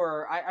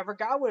flower, I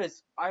forgot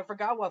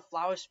what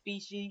flower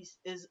species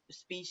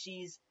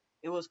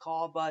it was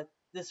called, but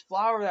this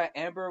flower that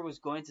Amber was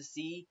going to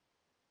see,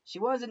 she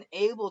wasn't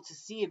able to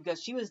see it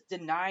because she was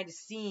denied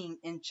seeing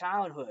in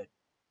childhood.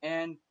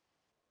 and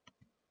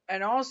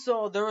and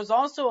also there was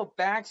also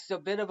a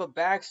bit of a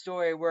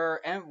backstory where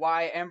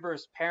why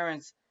Ember's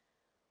parents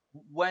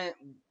went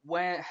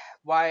went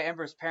why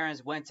Ember's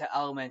parents went to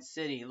Element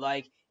City.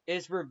 Like,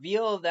 it's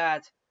revealed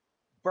that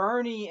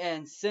Bernie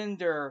and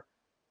Cinder,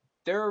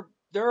 their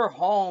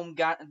home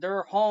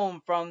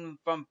from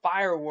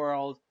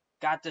Fireworld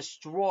got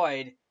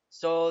destroyed,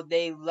 so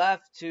they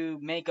left to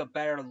make a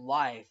better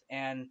life.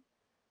 And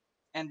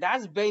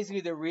that's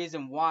basically the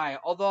reason why.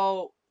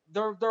 Although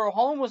their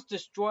home was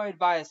destroyed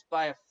by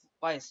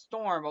a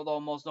storm, although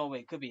most notably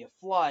it could be a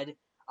flood,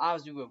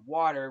 obviously with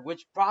water,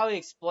 which probably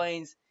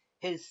explains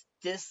his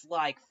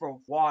dislike for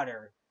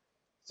water.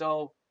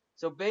 So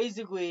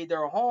basically,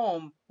 their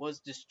home was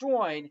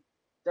destroyed.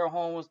 Their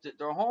home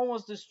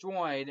was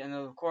destroyed, and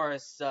of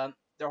course,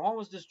 their home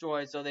was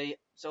destroyed. So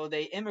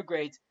they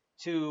immigrate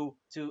to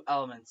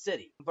Element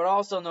City. But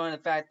also knowing the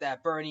fact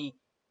that Bernie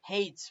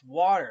hates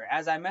water,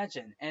 as I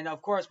mentioned, and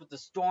of course with the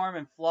storm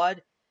and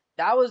flood,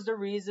 that was the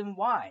reason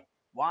why.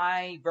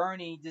 Why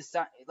Bernie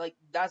decided, like,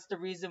 that's the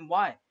reason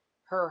why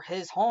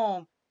his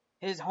home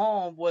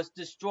was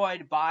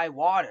destroyed by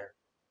water,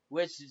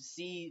 which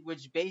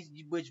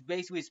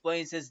basically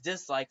explains his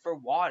dislike for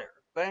water.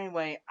 But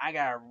anyway, I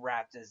gotta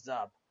wrap this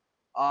up.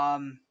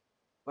 Um,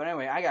 but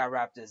anyway, I gotta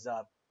wrap this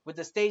up. With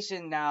the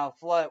station now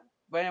flood.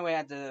 But anyway,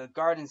 at the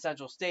Garden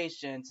Central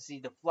Station to see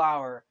the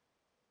flower.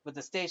 With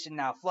the station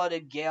now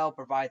flooded, Gale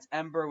provides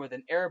Ember with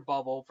an air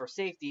bubble for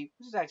safety,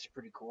 which is actually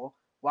pretty cool,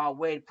 while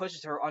Wade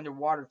pushes her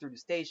underwater through the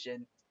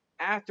station.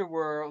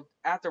 Afterward,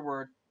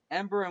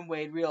 Ember and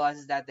Wade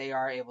realizes that they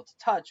are able to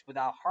touch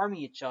without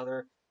harming each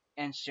other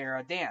and share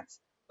a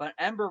dance. But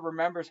Ember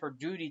remembers her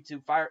duty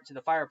to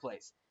the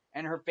fireplace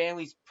and her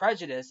family's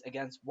prejudice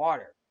against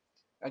water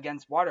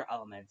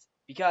elements,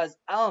 because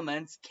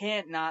elements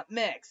can't not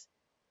mix.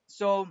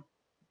 So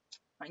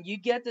you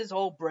get this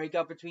whole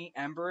breakup between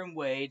Ember and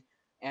Wade,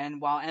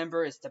 and while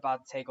Ember is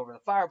about to take over the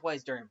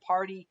fireplace during a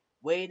party,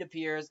 Wade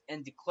appears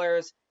and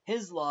declares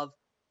his love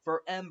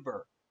for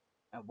Ember.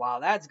 And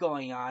while that's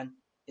going on,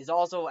 is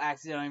also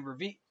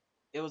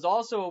it was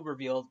also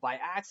revealed by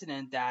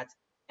accident that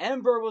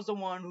Ember was the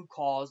one who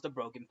caused the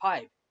broken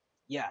pipe.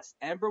 Yes,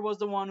 Ember was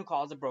the one who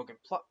caused the broken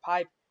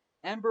pipe.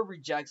 Ember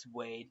rejects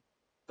Wade,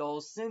 though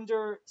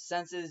Cinder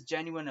senses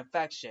genuine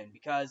affection,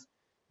 because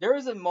there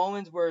was a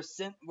moment where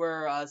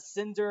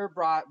Cinder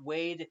brought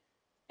Wade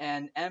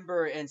and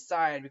Ember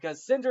inside,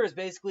 because Cinder is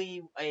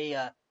basically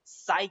a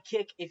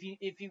psychic, if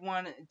you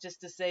want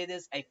just to say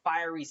this, a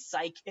fiery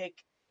psychic,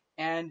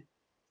 and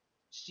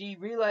she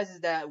realizes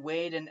that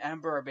Wade and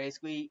Ember are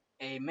basically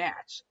a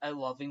match, a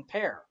loving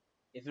pair,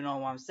 if you know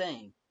what I'm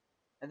saying.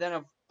 And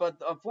then,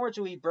 but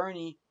unfortunately,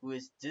 Bernie, who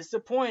is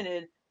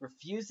disappointed,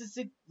 refuses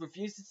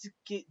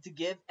to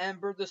give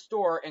Ember the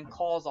store and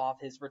calls off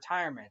his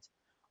retirement.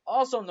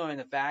 Also knowing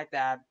the fact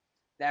that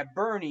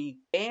Bernie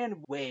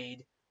banned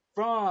Wade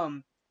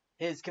from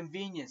his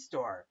convenience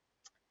store.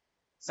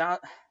 So,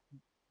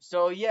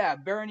 so yeah,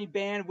 Bernie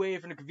banned Wade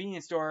from the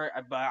convenience store,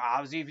 but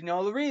obviously, if you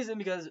know the reason,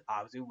 because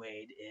obviously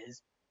Wade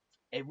is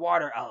a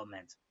water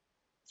element.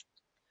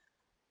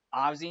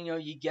 Obviously,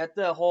 you get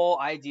the whole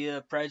idea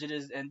of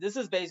prejudice, and this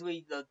is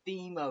basically the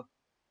theme of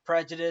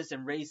prejudice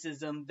and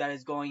racism that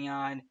is going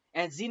on,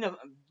 and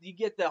you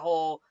get the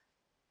whole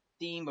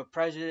theme of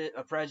prejudice,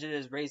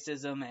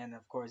 racism, and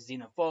of course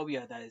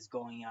xenophobia that is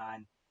going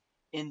on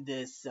in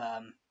this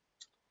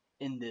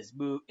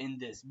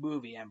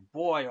movie. And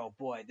boy, oh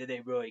boy, did they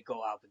really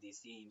go out with these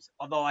themes.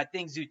 Although I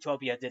think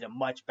Zootopia did a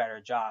much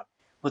better job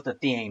with the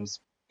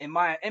themes, in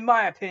my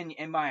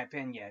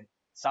opinion.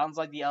 Sounds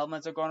like the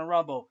elements are going to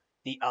rumble.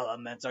 The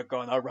elements are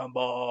going to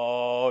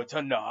rumble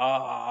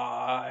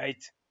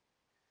tonight.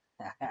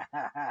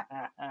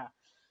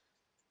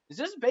 It's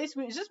just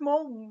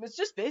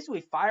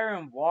basically fire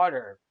and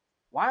water.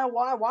 Why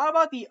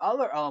about the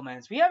other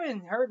elements? We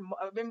haven't heard.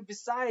 I mean,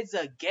 besides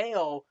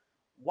Gale,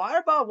 what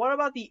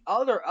about the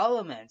other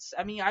elements?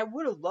 I mean, I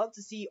would have loved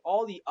to see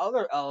all the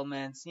other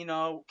elements,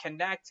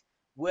 connect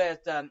with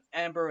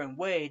Ember and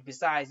Wade.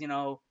 Besides,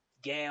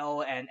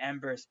 Gale and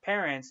Ember's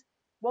parents.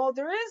 Well,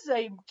 there is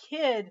a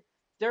kid.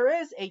 There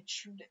is a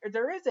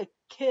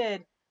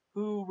kid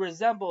who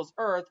resembles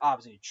Earth,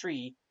 obviously a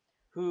tree,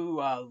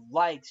 who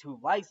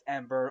likes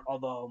Ember,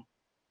 although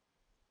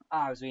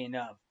obviously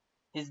enough.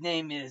 His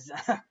name is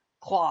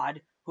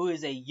Claude, who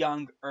is a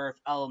young Earth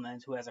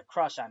element who has a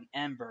crush on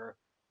Ember.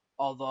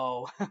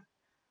 Although,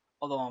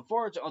 although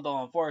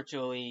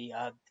unfortunately,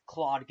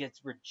 Claude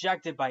gets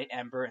rejected by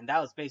Ember, and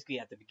that was basically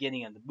at the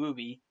beginning of the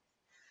movie.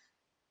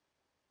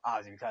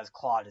 Obviously, because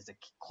Claude is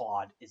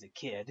a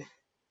kid,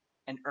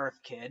 an Earth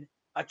kid,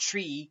 a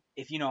tree,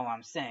 if you know what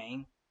I'm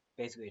saying.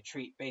 Basically a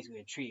tree,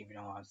 if you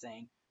know what I'm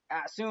saying.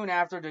 Soon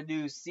after the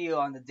new seal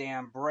on the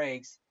dam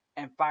breaks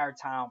and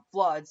Firetown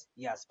floods,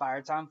 yes,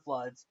 Firetown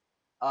floods.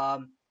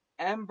 Um,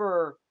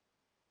 Ember,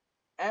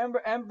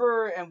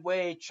 Ember and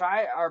Wade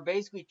are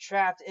basically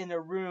trapped in a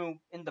room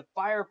in the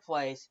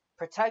fireplace,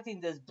 protecting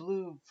this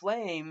blue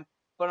flame.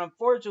 But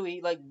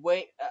unfortunately, like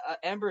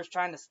Ember is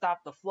trying to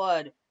stop the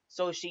flood,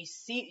 so she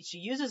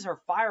uses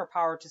her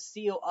firepower to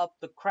seal up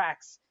the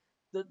cracks,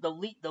 the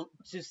leak,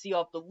 to seal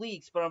up the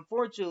leaks.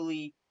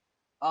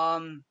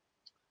 Um,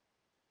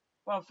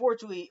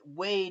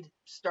 Wade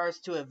starts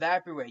to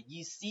evaporate.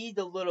 You see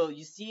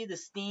the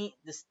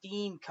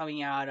steam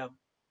coming out of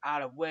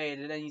Wade,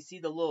 and then you see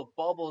the little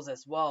bubbles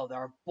as well that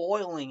are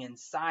boiling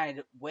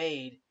inside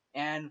Wade,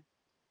 and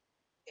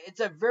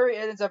it's a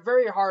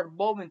very hard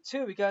moment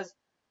too because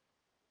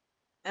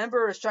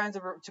Ember is trying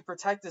to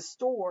protect the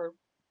store,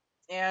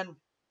 and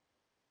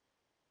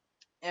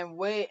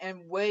and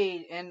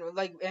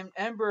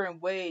Ember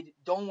and Wade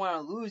don't want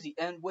to lose,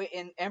 and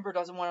Ember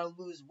doesn't want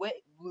to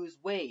lose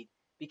Wade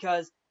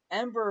because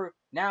Ember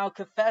now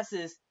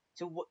confesses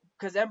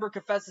because Ember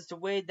confesses to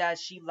Wade that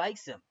she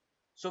likes him.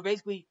 So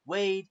basically,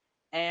 Wade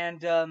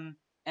and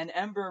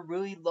Ember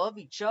really love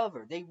each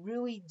other. They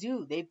really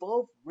do. They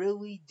both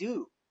really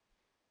do.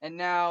 And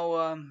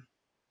now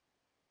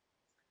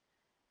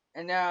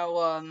and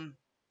now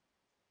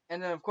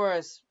and then of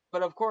course,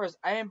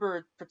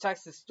 Amber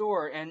protects the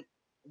store, and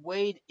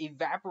Wade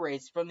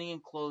evaporates from the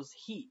enclosed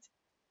heat.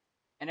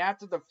 And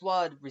after the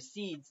flood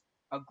recedes,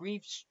 a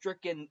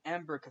grief-stricken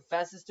Ember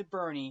confesses to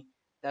Bernie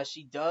that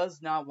she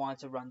does not want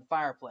to run the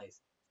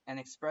fireplace, and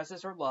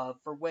expresses her love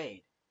for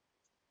Wade.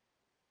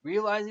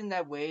 Realizing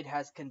that Wade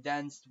has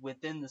condensed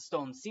within the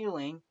stone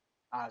ceiling,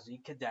 obviously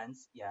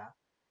condensed, yeah,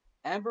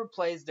 Ember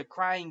plays the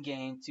crying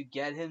game to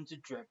get him to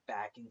drift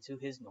back into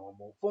his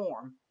normal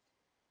form,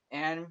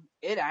 and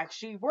it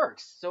actually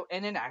works.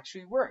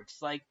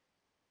 Like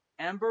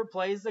Ember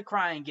plays the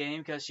crying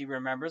game because she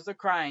remembers the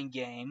crying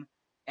game,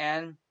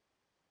 and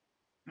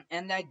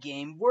that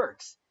game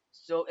works.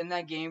 And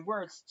that game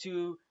works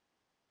to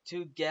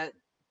get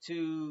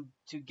to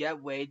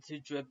get Wade to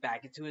drift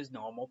back into his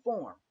normal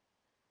form.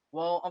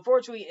 Well,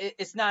 unfortunately,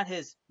 it's not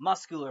his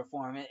muscular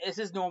form; it's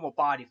his normal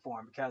body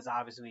form because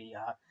obviously,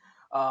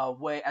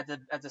 Wade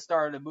at the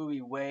start of the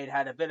movie, Wade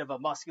had a bit of a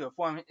muscular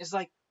form. It's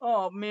like,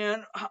 oh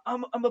man,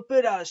 I'm a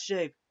bit out of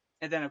shape,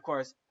 and then of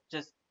course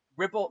just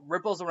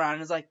ripples around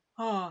and is like,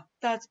 oh,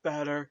 that's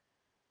better.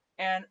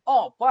 And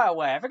oh, by the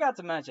way, I forgot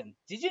to mention.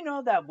 Did you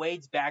know that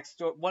Wade's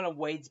backstory? One of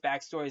Wade's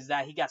backstories is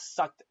that he got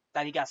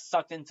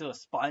sucked into a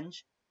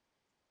sponge.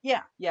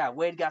 Yeah,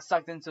 Wade got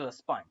sucked into a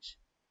sponge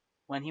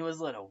when he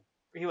was little.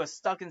 He was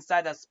stuck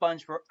inside that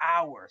sponge for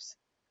hours.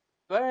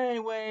 But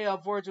anyway,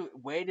 unfortunately,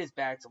 Wade is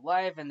back to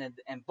life,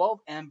 and both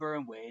Ember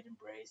and Wade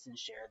embrace and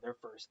share their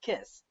first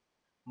kiss.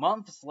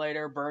 Months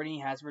later, Bernie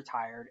has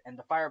retired, and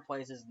the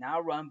fireplace is now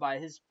run by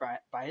his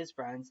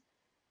friends.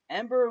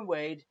 Ember and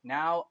Wade,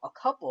 now a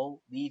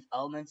couple, leave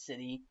Element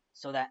City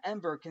so that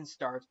Ember can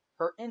start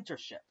her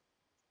internship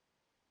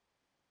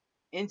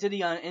into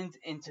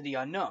the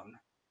unknown.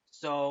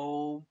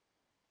 So,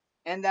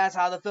 and that's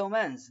how the film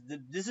ends.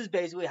 This is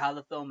basically how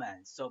the film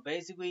ends. So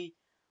basically,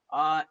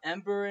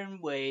 Ember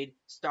and Wade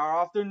start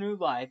off their new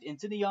life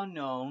into the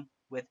unknown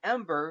with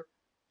Ember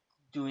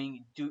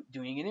doing an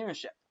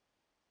internship,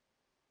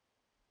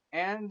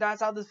 and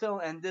that's how this film.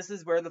 And this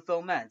is where the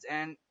film ends.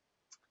 And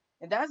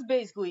that's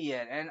basically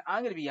it. And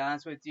I'm gonna be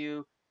honest with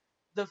you,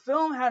 the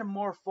film had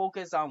more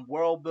focus on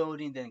world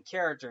building than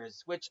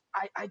characters, which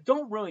I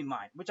don't really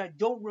mind. Which I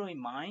don't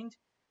mind.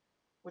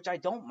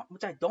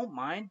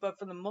 But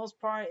for the most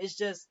part,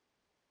 it's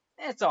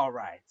all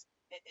right.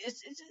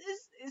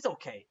 It's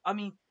okay. I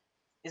mean,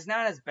 it's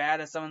not as bad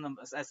as some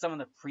of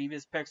the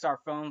previous Pixar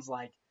films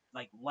like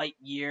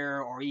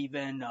Lightyear or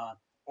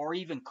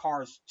even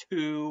Cars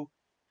 2,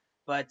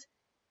 but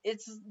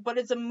it's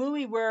a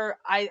movie where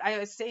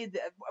I say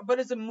that, but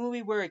it's a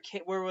movie where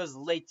it was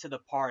late to the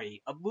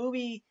party. A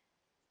movie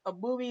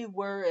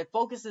where it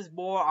focuses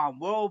more on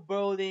world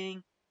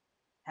building,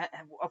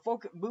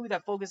 movie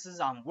that focuses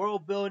on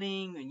world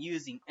building and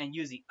using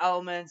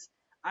elements.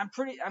 I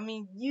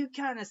mean, you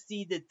kind of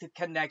see the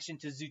connection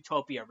to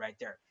Zootopia right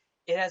there.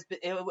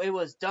 it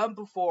was done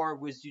before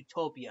with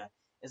Zootopia.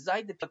 It's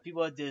like the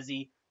people at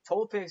Disney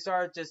told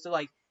Pixar just to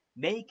like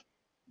make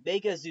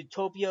make a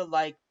Zootopia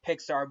like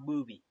Pixar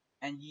movie.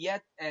 And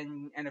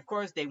of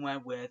course they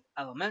went with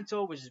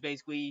Elemental, which is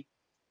basically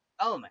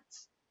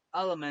elements.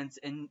 Elements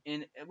in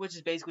which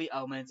is basically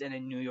elements in a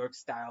New York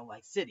style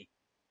like city,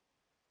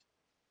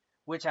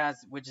 which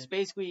is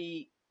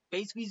basically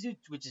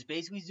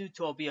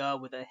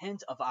Zootopia with a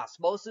hint of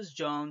Osmosis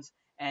Jones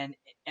and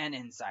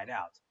Inside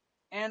Out.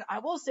 And I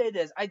will say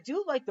this, I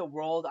do like the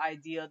world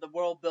idea, the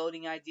world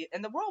building idea,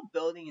 and the world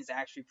building is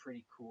actually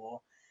pretty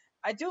cool.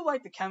 I do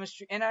like the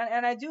chemistry, and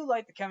I do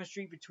like the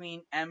chemistry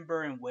between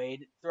Ember and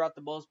Wade throughout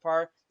the most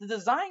part. The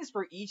designs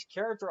for each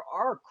character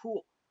are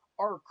cool.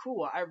 Are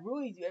cool. I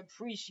really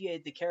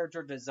appreciate the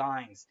character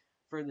designs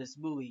for this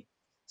movie.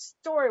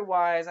 Story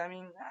wise, I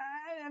mean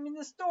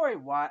the story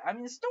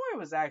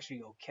was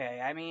actually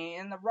okay. I mean,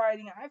 in the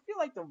writing, I feel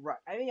like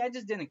I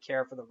just didn't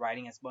care for the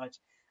writing as much.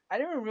 I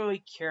didn't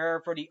really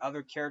care for the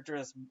other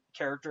characters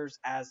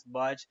as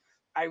much.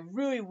 I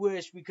really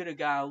wish we could have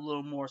got a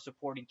little more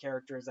supporting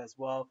characters as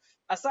well,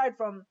 aside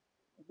from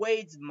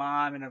Wade's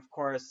mom and of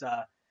course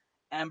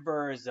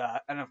Ember's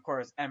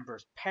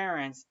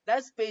parents.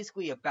 That's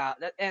basically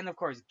about that, and of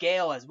course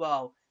Gale as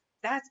well.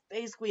 That's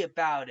basically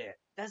about it.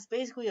 That's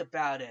basically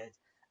about it.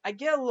 I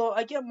get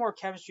more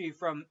chemistry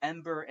from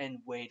Ember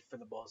and Wade for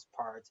the most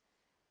part,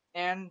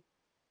 and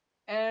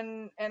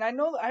and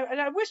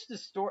I wish the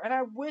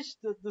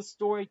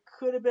story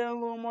could have been a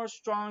little more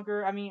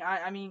stronger.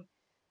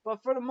 But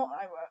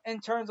in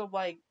terms of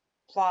like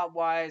plot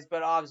wise,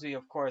 but obviously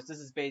of course this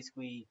is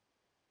basically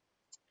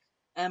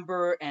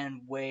Ember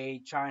and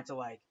Wade trying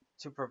to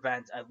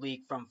prevent a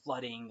leak from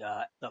flooding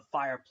the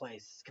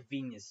fireplace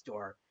convenience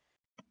store.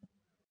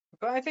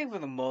 But I think for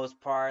the most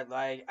part,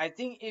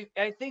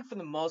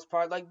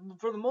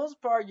 for the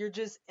most part, you're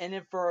just in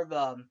it for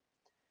the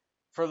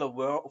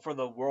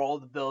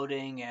world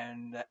building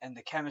and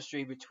the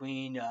chemistry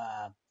between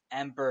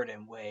Ember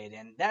and Wade,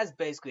 and that's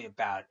basically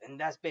about it.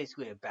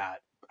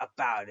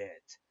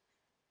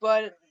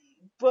 But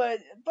but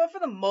for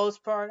the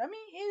most part, I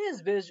mean,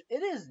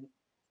 it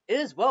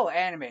is well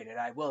animated.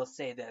 I will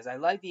say this. I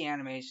like the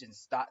animation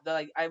style.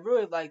 I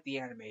really like the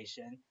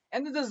animation,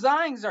 and the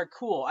designs are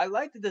cool. I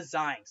like the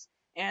designs,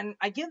 and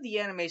I give the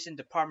animation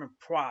department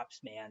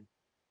props, man.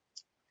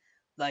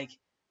 Like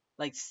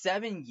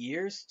 7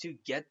 years to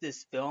get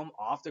this film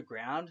off the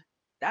ground.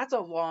 That's a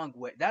long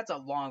way. That's a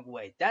long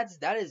way. That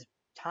is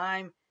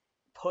time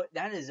put.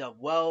 That is a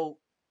well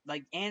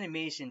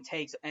animation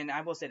takes. And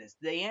I will say this: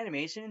 the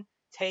animation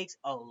takes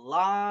a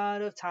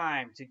lot of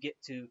time to get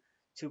to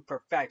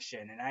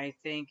perfection. And I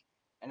think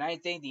the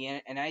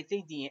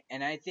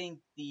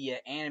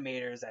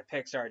animators at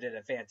Pixar did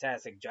a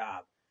fantastic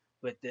job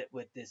with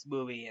this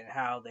movie and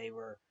how they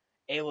were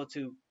able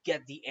to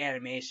get the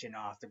animation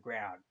off the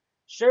ground.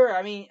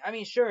 Sure,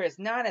 sure, it's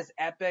not as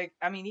epic.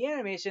 I mean, the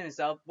animation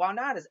itself, while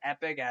not as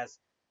epic as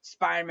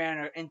Spider-Man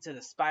or into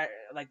the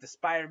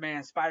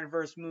Spider-Man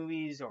Spider-Verse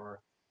movies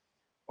or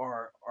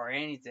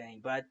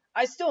anything, but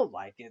I still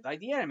like it. Like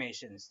the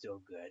animation is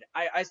still good.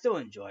 I still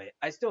enjoy it.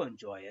 I still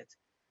enjoy it.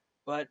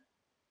 But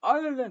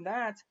other than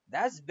that,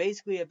 that's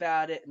basically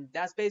about it.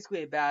 That's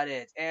basically about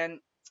it. And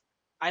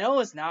I know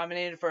it's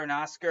nominated for an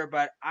Oscar,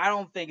 but I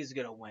don't think it's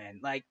gonna win.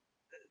 Like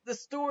the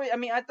story, I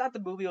mean, I thought the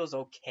movie was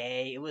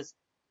okay. It was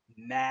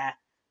meh,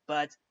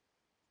 but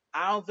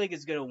I don't think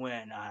it's gonna win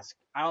an Oscar.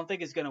 I don't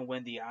think it's gonna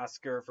win the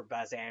Oscar for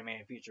Best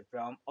Animated Feature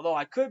Film. Although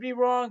I could be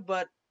wrong,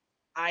 but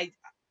I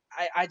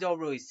I don't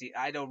really see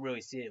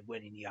it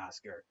winning the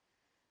Oscar.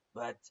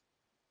 But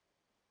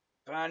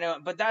I know,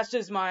 but that's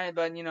just my,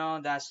 but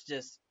that's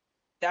just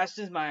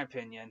my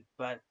opinion.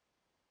 But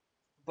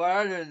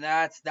other than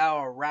that, that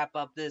will wrap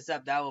up this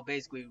up. That will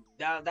basically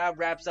that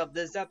wraps up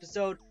this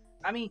episode.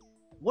 I mean,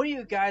 what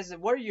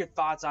are your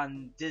thoughts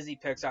on Disney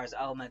Pixar's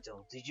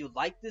Elemental? Did you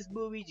like this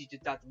movie? Did you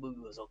thought the movie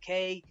was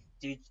okay?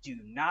 Did you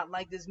not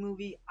like this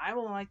movie? I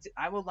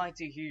would like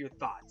to hear your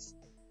thoughts.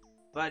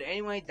 But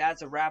anyway,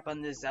 that's a wrap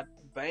on this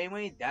but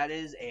anyway, that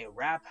is a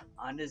wrap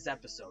on this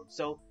episode.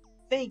 So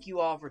thank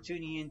you all for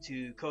tuning in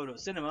to Codo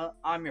Cinema.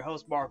 I'm your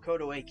host Bar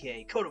Codo,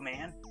 aka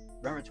Codoman.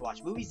 Remember to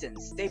watch movies and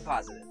stay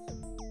positive.